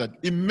standard.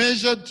 He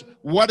measured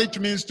what it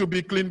means to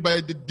be clean by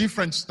a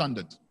different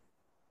standard.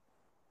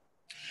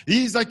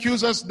 His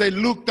accusers, they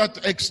looked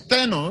at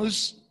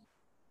externals,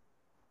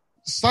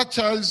 such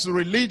as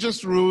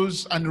religious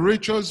rules and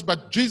rituals,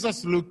 but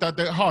Jesus looked at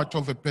the heart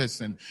of a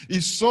person.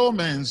 He saw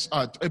man's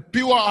heart. A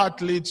pure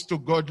heart leads to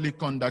godly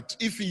conduct.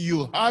 If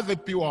you have a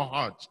pure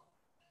heart,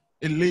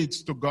 it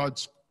leads to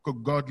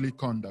godly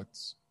conduct.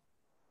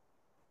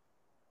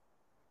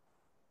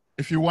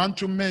 If you want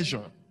to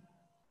measure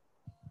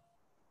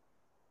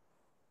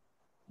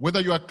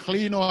whether you are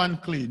clean or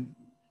unclean,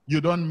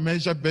 you don't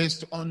measure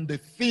based on the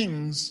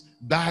things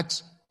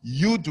that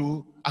you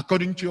do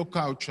according to your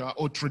culture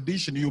or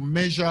tradition. You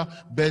measure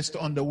based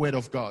on the word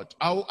of God.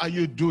 How are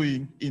you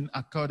doing in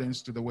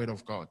accordance to the word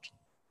of God?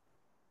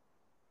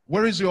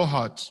 Where is your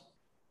heart?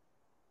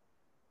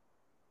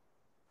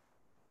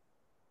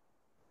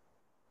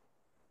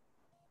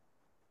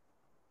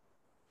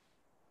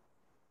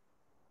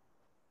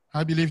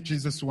 I believe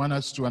Jesus wants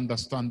us to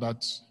understand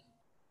that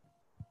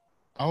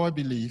our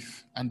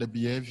belief and the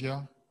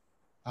behavior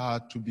are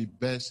to be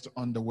based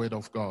on the Word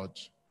of God,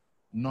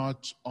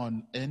 not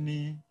on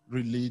any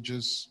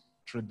religious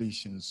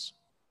traditions.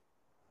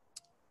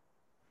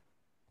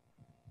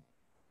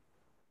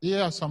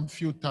 Here are some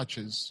few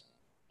touches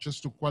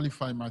just to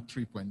qualify my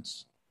 3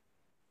 points.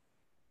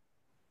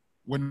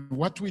 When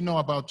what we know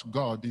about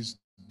God is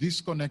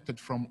disconnected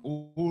from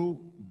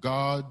who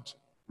God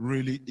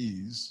really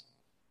is,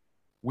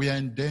 we are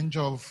in danger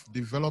of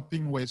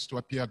developing ways to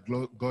appear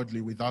godly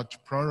without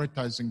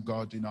prioritizing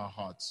God in our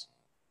hearts.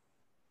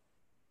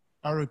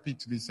 I'll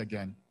repeat this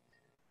again.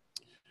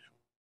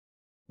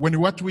 When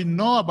what we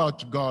know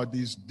about God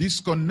is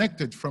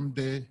disconnected from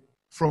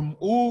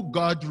who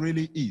God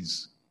really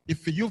is,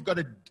 if you've got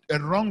a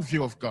wrong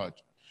view of God,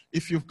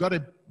 if you've got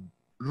a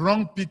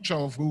wrong picture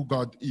of who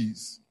God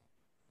is,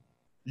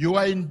 you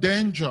are in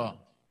danger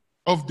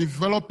of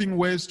developing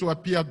ways to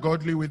appear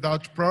godly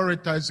without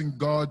prioritizing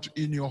God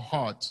in your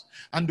heart.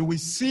 And we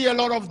see a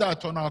lot of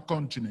that on our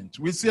continent.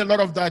 We see a lot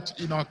of that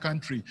in our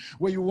country,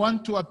 where you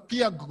want to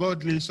appear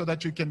godly so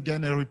that you can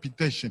gain a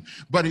reputation.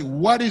 But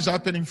what is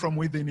happening from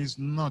within is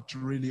not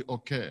really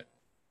okay.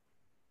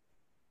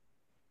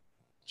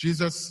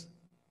 Jesus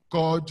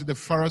called the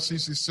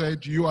Pharisees, he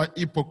said, "You are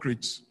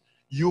hypocrites,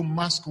 you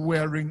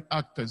mask-wearing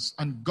actors."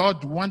 And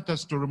God wants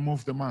us to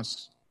remove the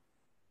mask.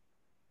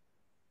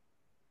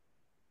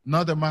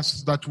 Not the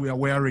masks that we are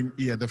wearing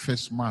here, the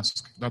face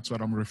mask. That's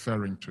what I'm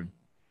referring to.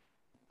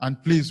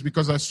 And please,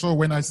 because I saw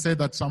when I said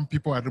that some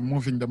people are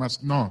removing the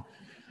mask, no.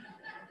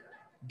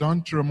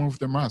 Don't remove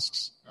the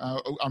masks.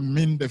 I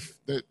mean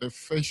the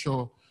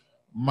facial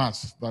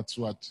mask. That's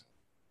what.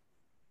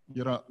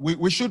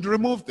 We should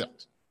remove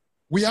that.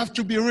 We have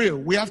to be real.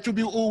 We have to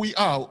be who we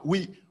are.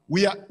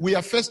 We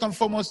are first and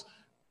foremost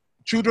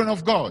children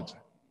of God.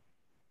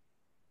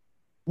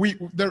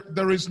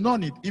 There is no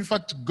need. In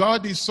fact,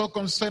 God is so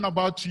concerned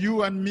about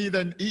you and me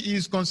that he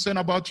is concerned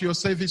about your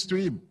service to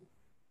him.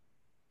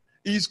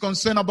 He is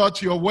concerned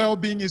about your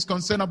well-being. He is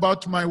concerned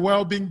about my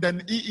well-being.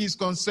 Then he is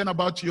concerned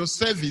about your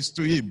service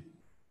to him.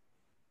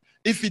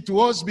 If it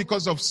was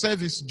because of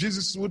service,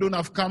 Jesus wouldn't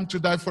have come to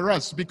die for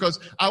us, because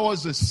I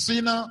was a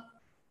sinner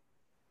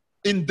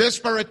in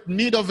desperate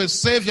need of a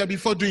savior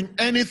before doing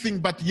anything,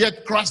 but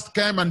yet Christ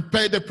came and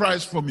paid the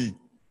price for me.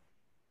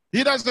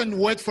 He doesn't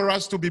wait for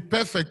us to be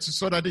perfect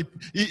so that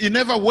he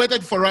never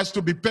waited for us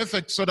to be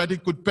perfect so that he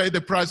could pay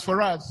the price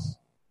for us.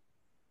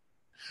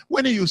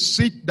 When you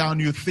sit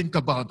down, you think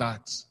about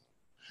that.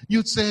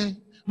 You'd say,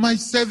 my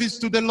service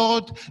to the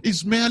Lord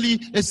is merely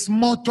a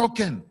small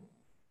token.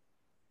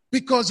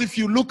 Because if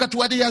you look at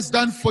what he has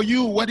done for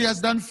you, what he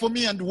has done for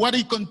me, and what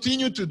he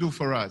continues to do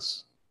for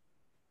us.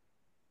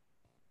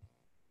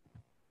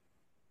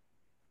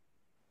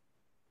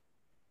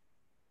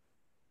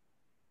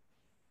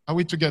 Are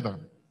we together?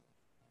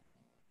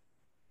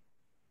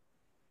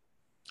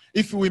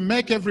 If we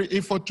make every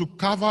effort to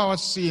cover our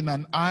sin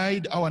and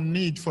hide our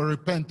need for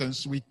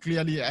repentance, we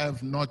clearly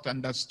have not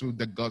understood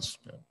the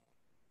gospel.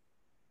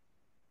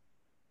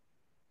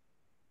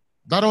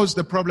 That was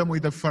the problem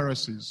with the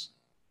Pharisees.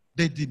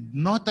 They did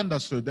not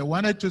understand. They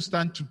wanted to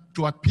stand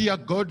to appear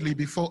godly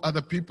before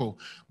other people,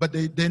 but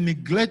they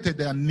neglected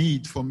their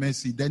need for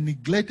mercy. They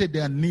neglected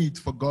their need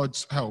for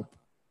God's help.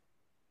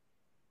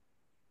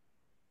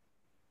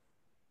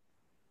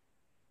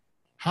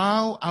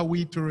 How are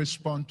we to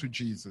respond to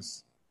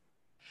Jesus?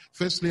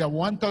 Firstly, I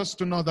want us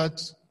to know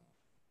that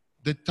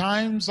the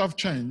times have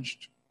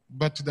changed,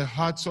 but the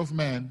hearts of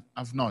men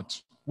have not.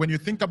 When you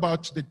think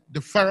about the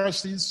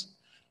Pharisees,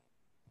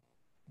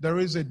 there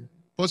is a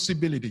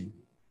possibility,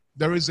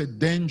 there is a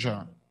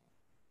danger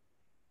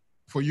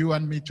for you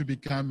and me to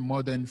become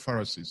modern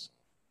Pharisees.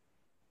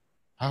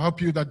 I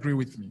hope you'd agree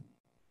with me.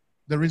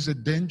 There is a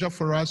danger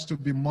for us to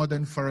be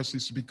modern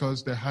Pharisees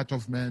because the heart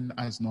of men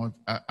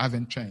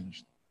haven't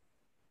changed.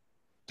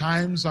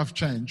 Times have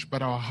changed,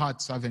 but our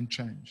hearts haven't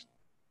changed.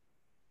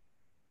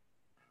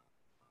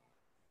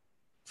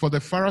 For the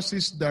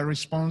Pharisees, their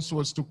response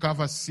was to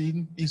cover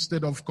sin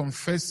instead of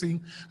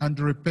confessing and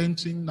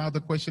repenting. Now the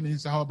question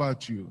is, how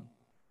about you?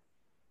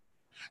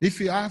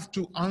 If you have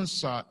to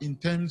answer in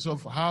terms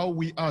of how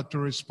we are to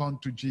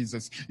respond to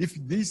Jesus, if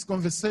this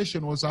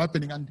conversation was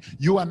happening and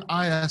you and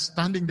I are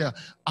standing there,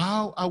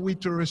 how are we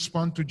to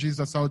respond to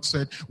Jesus? I would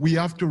say we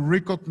have to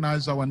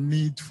recognize our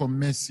need for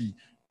mercy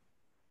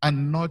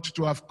and not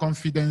to have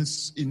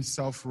confidence in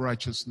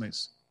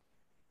self-righteousness.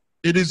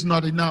 It is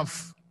not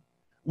enough.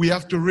 We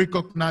have to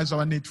recognize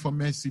our need for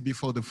mercy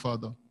before the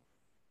Father.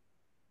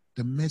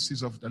 The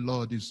mercies of the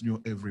Lord is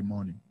new every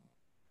morning.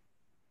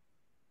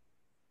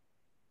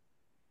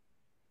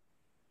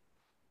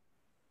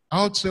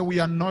 I would say we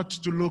are not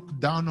to look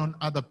down on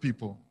other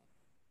people,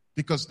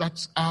 because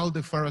that's how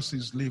the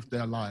Pharisees lived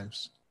their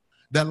lives.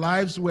 Their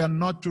lives were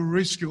not to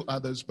rescue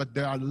others, but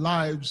their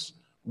lives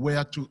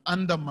were to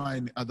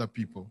undermine other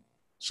people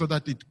so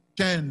that it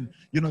can,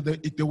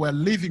 they were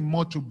living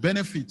more to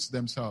benefit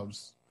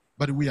themselves.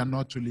 But we are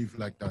not to live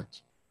like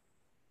that.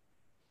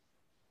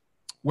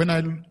 when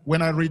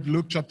I read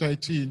Luke chapter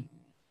 18,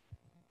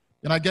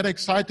 and I get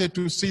excited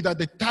to see that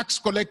the tax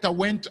collector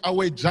went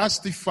away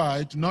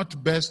justified,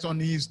 not based on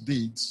his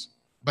deeds,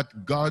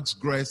 but God's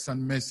grace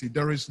and mercy.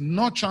 There is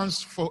no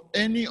chance for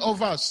any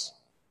of us.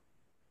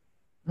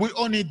 We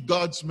all need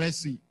God's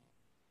mercy.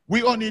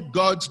 We all need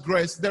God's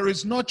grace. There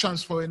is no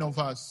chance for any of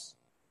us.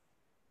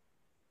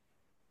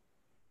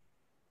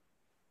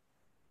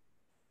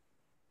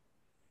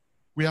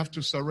 We have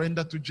to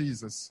surrender to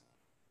Jesus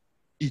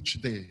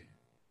each day.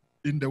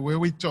 In the way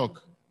we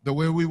talk, the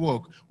way we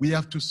walk, we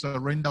have to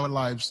surrender our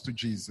lives to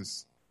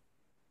Jesus.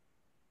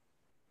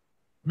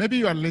 Maybe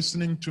you are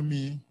listening to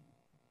me,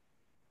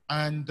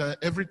 and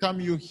every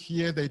time you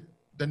hear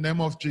the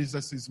name of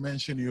Jesus is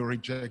mentioned, you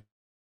reject.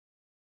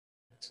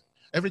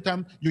 Every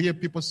time you hear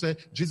people say,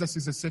 Jesus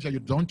is a Savior, you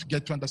don't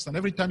get to understand.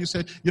 Every time you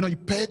say, he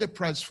paid the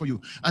price for you,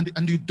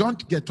 and you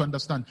don't get to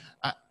understand.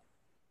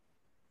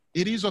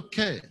 It is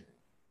okay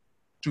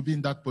to be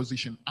in that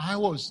position. I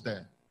was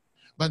there.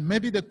 But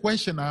maybe the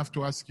question I have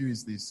to ask you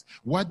is this: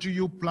 what do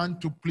you plan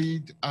to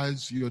plead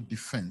as your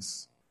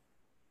defense?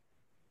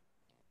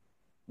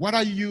 What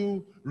are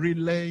you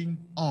relying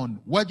on?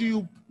 What do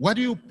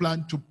you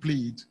plan to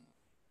plead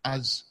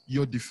as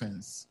your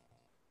defense?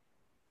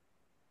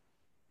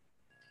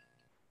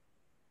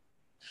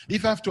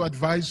 If I have to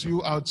advise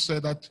you, I would say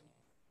that,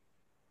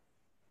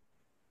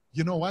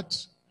 you know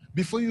what?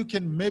 Before you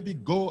can maybe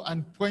go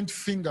and point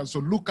fingers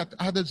or look at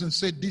others and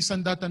say this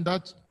and that and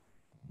that,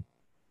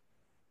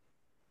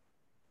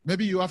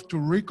 maybe you have to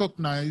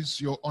recognize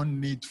your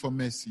own need for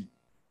mercy.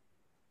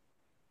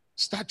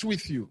 Start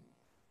with you.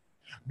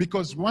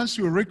 Because once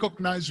you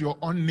recognize your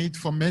own need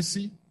for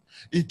mercy,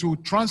 it will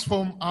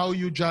transform how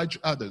you judge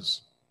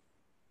others.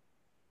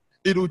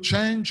 It will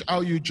change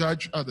how you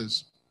judge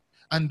others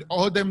and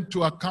hold them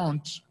to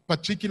account,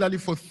 particularly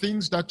for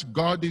things that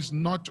God is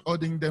not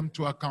holding them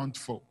to account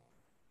for.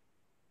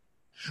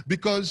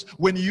 Because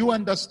when you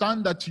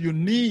understand that you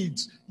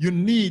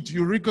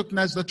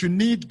recognize that you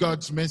need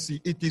God's mercy,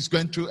 it is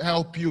going to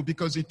help you,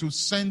 because it will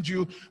send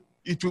you,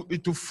 it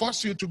will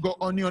force you to go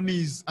on your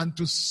knees and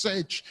to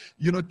search,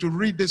 to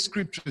read the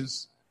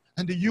scriptures.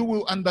 And you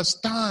will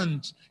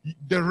understand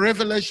the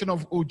revelation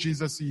of who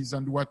Jesus is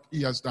and what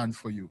he has done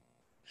for you.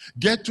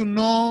 Get to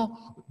know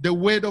the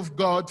word of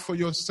God for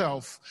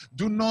yourself.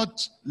 Do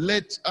not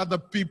let other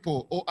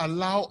people or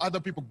allow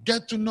other people.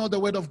 Get to know the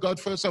word of God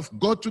for yourself.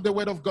 Go to the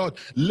word of God.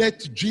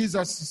 Let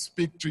Jesus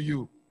speak to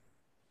you.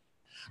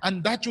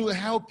 And that will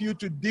help you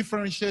to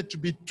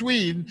differentiate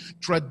between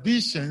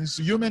traditions,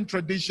 human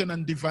tradition,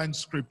 and divine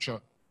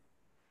scripture.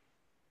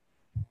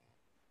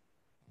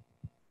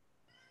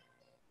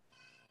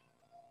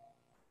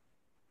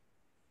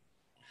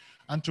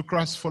 And to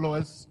Christ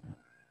followers,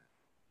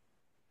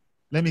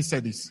 let me say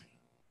this.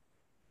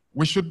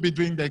 We should be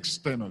doing the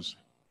externals.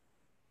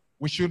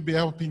 We should be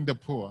helping the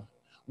poor.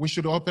 We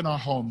should open our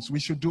homes. We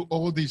should do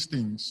all these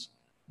things.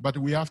 But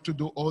we have to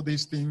do all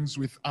these things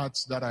with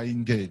hearts that are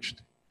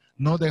engaged.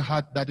 Not the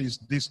heart that is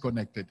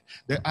disconnected.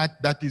 The heart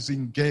that is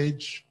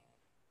engaged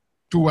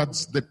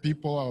towards the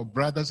people, our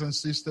brothers and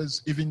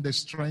sisters, even the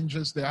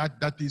strangers. The heart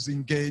that is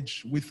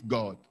engaged with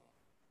God.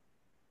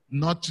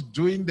 Not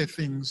doing the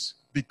things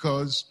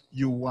because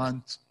you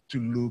want to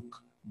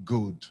look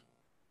good.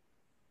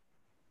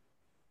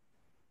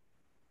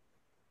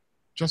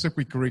 Just a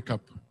quick recap.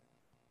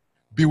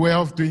 Beware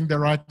of doing the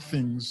right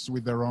things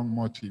with the wrong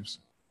motives.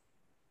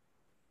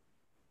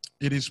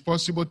 It is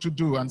possible to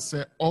do and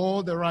say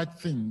all the right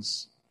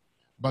things,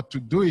 but to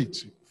do it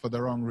for the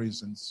wrong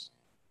reasons.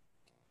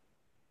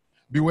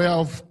 Beware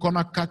of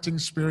corner-cutting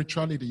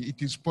spirituality.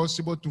 It is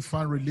possible to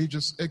find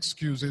religious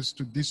excuses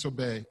to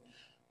disobey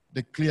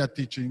the clear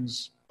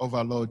teachings of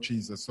our Lord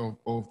Jesus,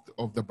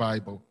 of the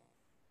Bible.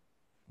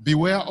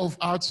 Beware of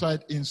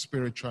outside-in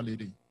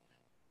spirituality.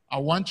 I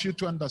want you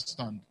to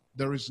understand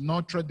there is no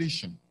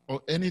tradition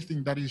or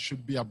anything that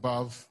should be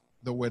above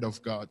the word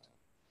of God.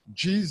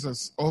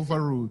 Jesus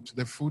overruled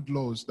the food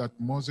laws that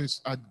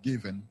Moses had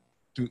given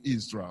to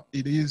Israel.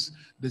 It is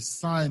the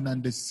sign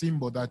and the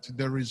symbol that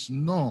there is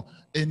no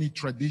any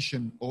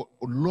tradition or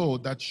law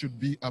that should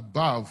be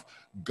above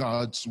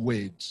God's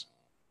word.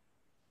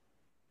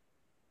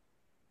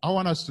 I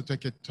want us to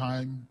take a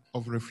time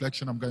of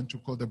reflection. I'm going to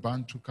call the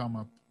band to come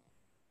up.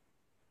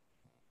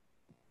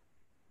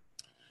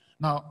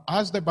 Now,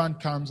 as the band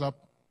comes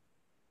up,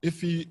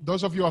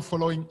 those of you who are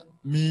following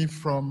me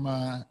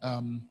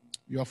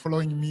you are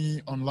following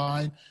me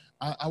online,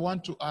 I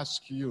want to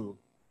ask you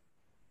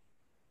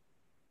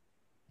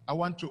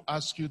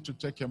to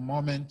take a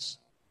moment.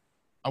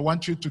 I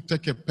want you to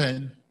take a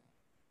pen.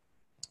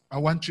 I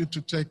want you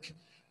to take,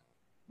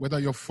 whether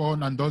your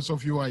phone, and those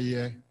of you who are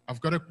here,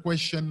 I've got a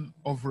question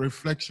of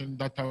reflection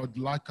that I would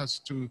like us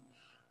to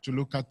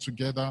look at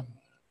together.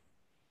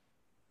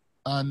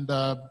 And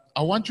I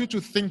want you to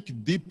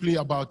think deeply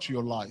about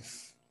your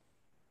life.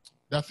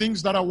 There are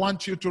things that I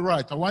want you to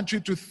write. I want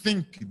you to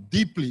think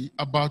deeply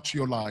about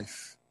your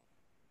life.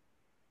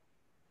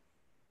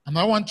 And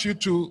I want you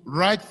to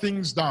write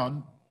things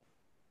down.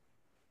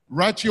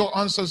 Write your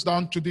answers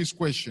down to this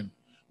question.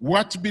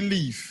 What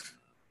belief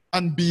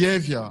and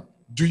behavior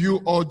do you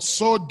hold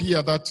so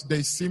dear that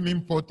they seem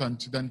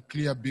important than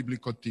clear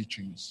biblical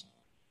teachings?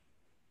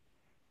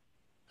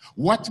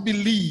 What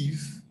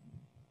belief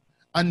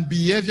and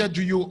behavior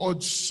do you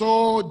hold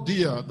so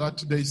dear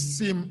that they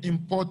seem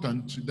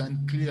important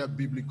than clear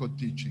biblical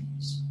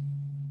teachings?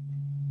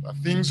 There are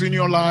things in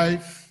your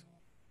life,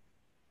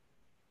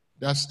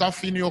 there are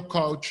stuff in your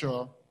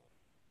culture,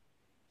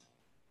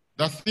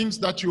 there are things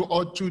that you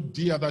hold too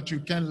dear that you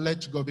can't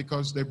let go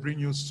because they bring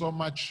you so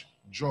much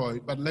joy.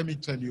 But let me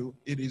tell you,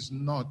 it is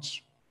not.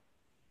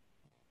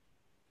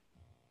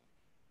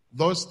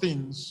 Those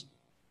things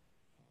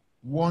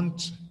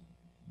won't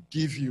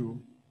give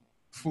you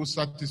full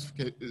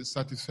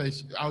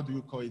satisfaction. How do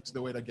you call it?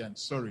 The word again.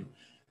 Sorry.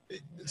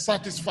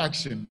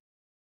 Satisfaction.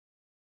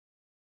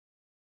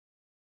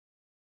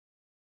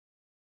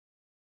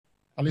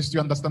 At least you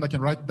understand I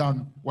can write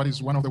down what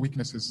is one of the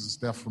weaknesses is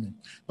there for me.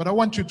 But I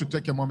want you to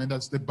take a moment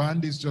as the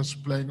band is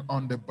just playing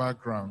on the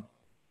background.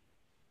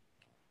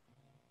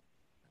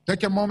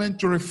 Take a moment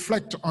to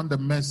reflect on the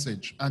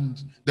message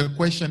and the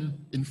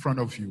question in front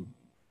of you.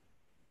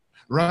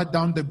 Write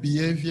down the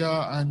behavior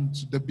and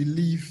the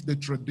belief, the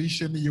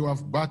tradition you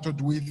have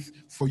battled with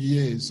for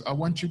years. I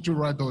want you to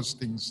write those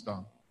things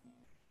down.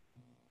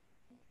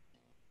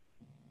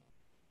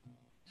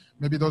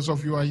 Maybe those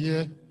of you are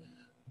here.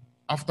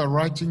 After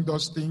writing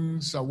those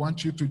things, I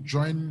want you to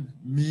join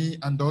me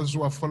and those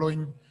who are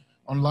following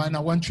online. I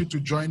want you to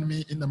join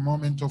me in a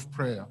moment of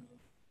prayer.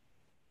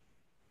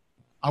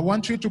 I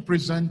want you to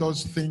present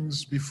those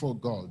things before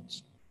God.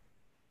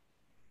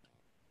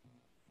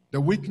 The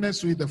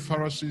weakness with the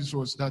Pharisees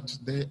was that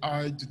they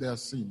hid their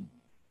sin.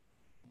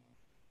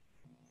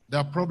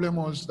 Their problem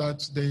was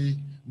that they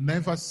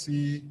never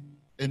see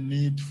a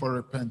need for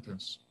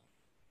repentance.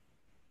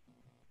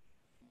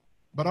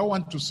 But I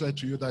want to say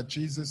to you that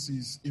Jesus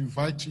is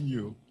inviting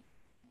you.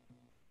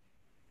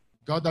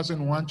 God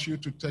doesn't want you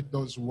to take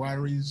those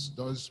worries,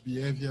 those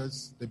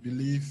behaviors, the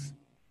belief.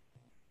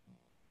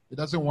 He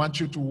doesn't want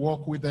you to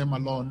walk with them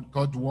alone.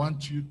 God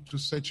wants you to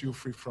set you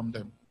free from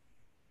them.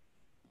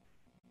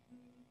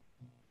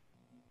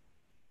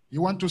 He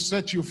wants to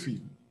set you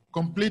free,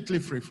 completely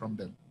free from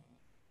them.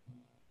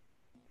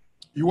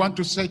 You want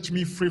to set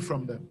me free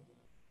from them.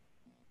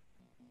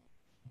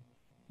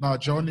 Now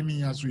join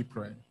me as we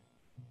pray.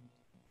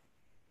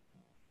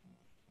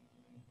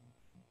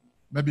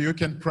 Maybe you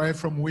can pray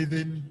from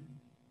within,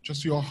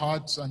 just your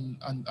hearts, and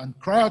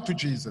cry out to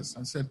Jesus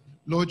and say,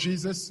 Lord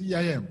Jesus, here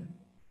I am.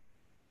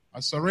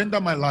 I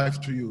surrender my life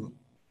to you.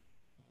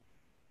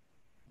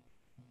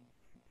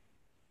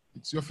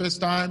 It's your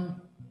first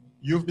time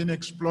you've been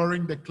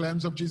exploring the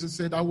claims of Jesus.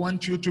 Said, I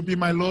want you to be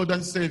my Lord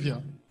and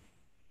Savior.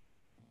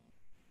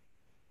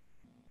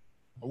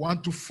 I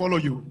want to follow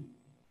you.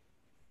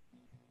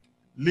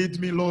 Lead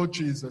me, Lord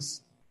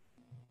Jesus.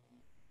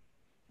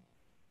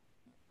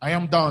 I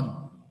am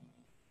done.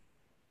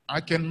 I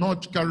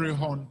cannot carry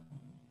on.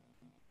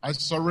 I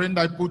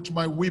surrender. I put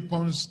my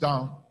weapons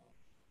down.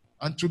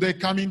 And today,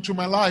 come into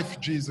my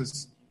life,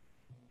 Jesus.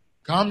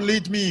 Come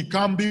lead me.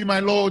 Come be my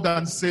Lord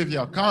and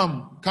Savior.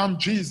 Come,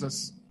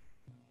 Jesus.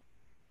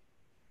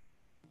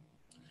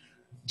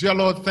 Dear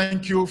Lord,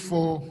 thank you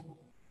for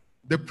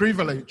the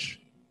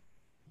privilege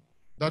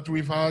that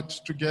we've had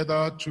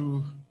together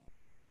to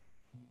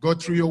go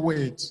through your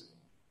words.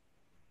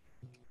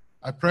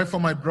 I pray for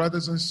my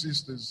brothers and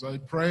sisters. I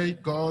pray,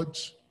 God,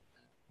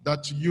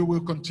 that you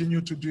will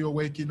continue to do your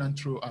work in and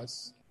through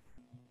us.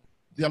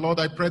 Dear Lord,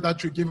 I pray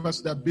that you give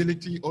us the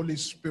ability, Holy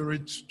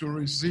Spirit, to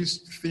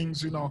resist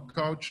things in our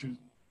culture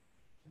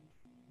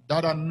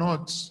that are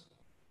not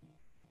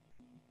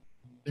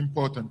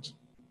important.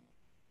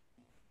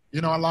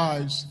 In our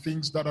lives,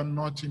 things that are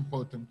not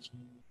important.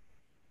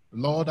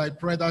 Lord, I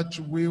pray that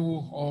we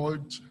will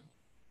hold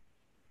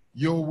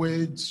your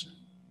words,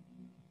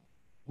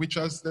 which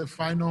is the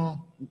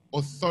final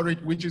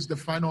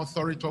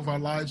authority of our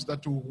lives,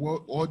 that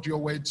will hold your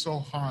word so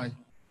high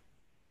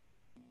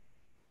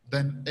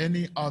than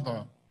any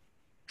other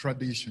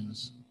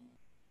traditions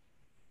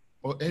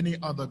or any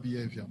other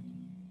behavior.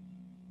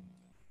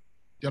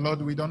 Dear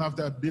Lord, we don't have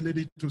the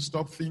ability to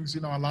stop things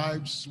in our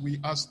lives. We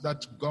ask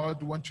that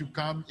God, won't you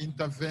come,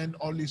 intervene,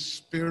 Holy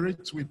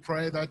Spirit. We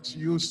pray that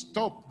you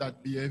stop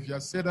that behavior,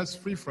 set us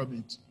free from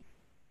it.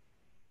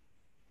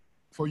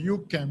 For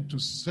you came to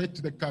set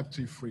the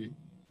captive free.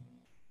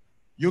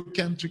 You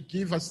came to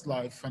give us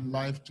life and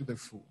life to the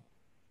full.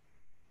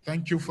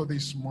 Thank you for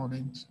this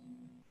moment.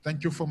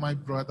 Thank you for my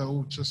brother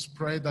who just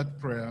prayed that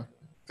prayer.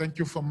 Thank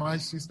you for my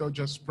sister who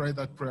just prayed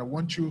that prayer.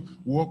 Won't you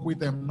walk with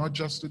them, not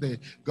just today.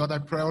 God, I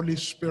pray, Holy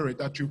Spirit,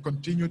 that you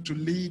continue to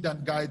lead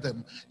and guide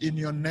them. In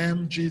your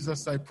name,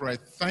 Jesus, I pray.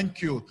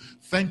 Thank you.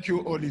 Thank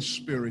you, Holy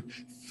Spirit.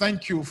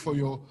 Thank you for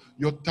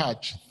your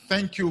touch.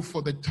 Thank you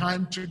for the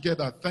time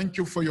together. Thank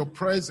you for your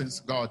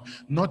presence, God.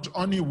 Not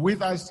only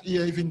with us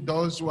here, even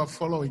those who are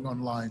following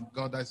online.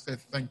 God, I say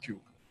thank you.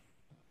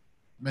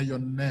 May your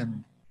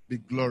name be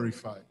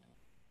glorified.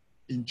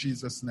 In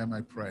Jesus' name I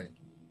pray.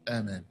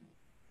 Amen.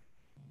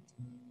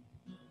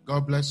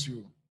 God bless you.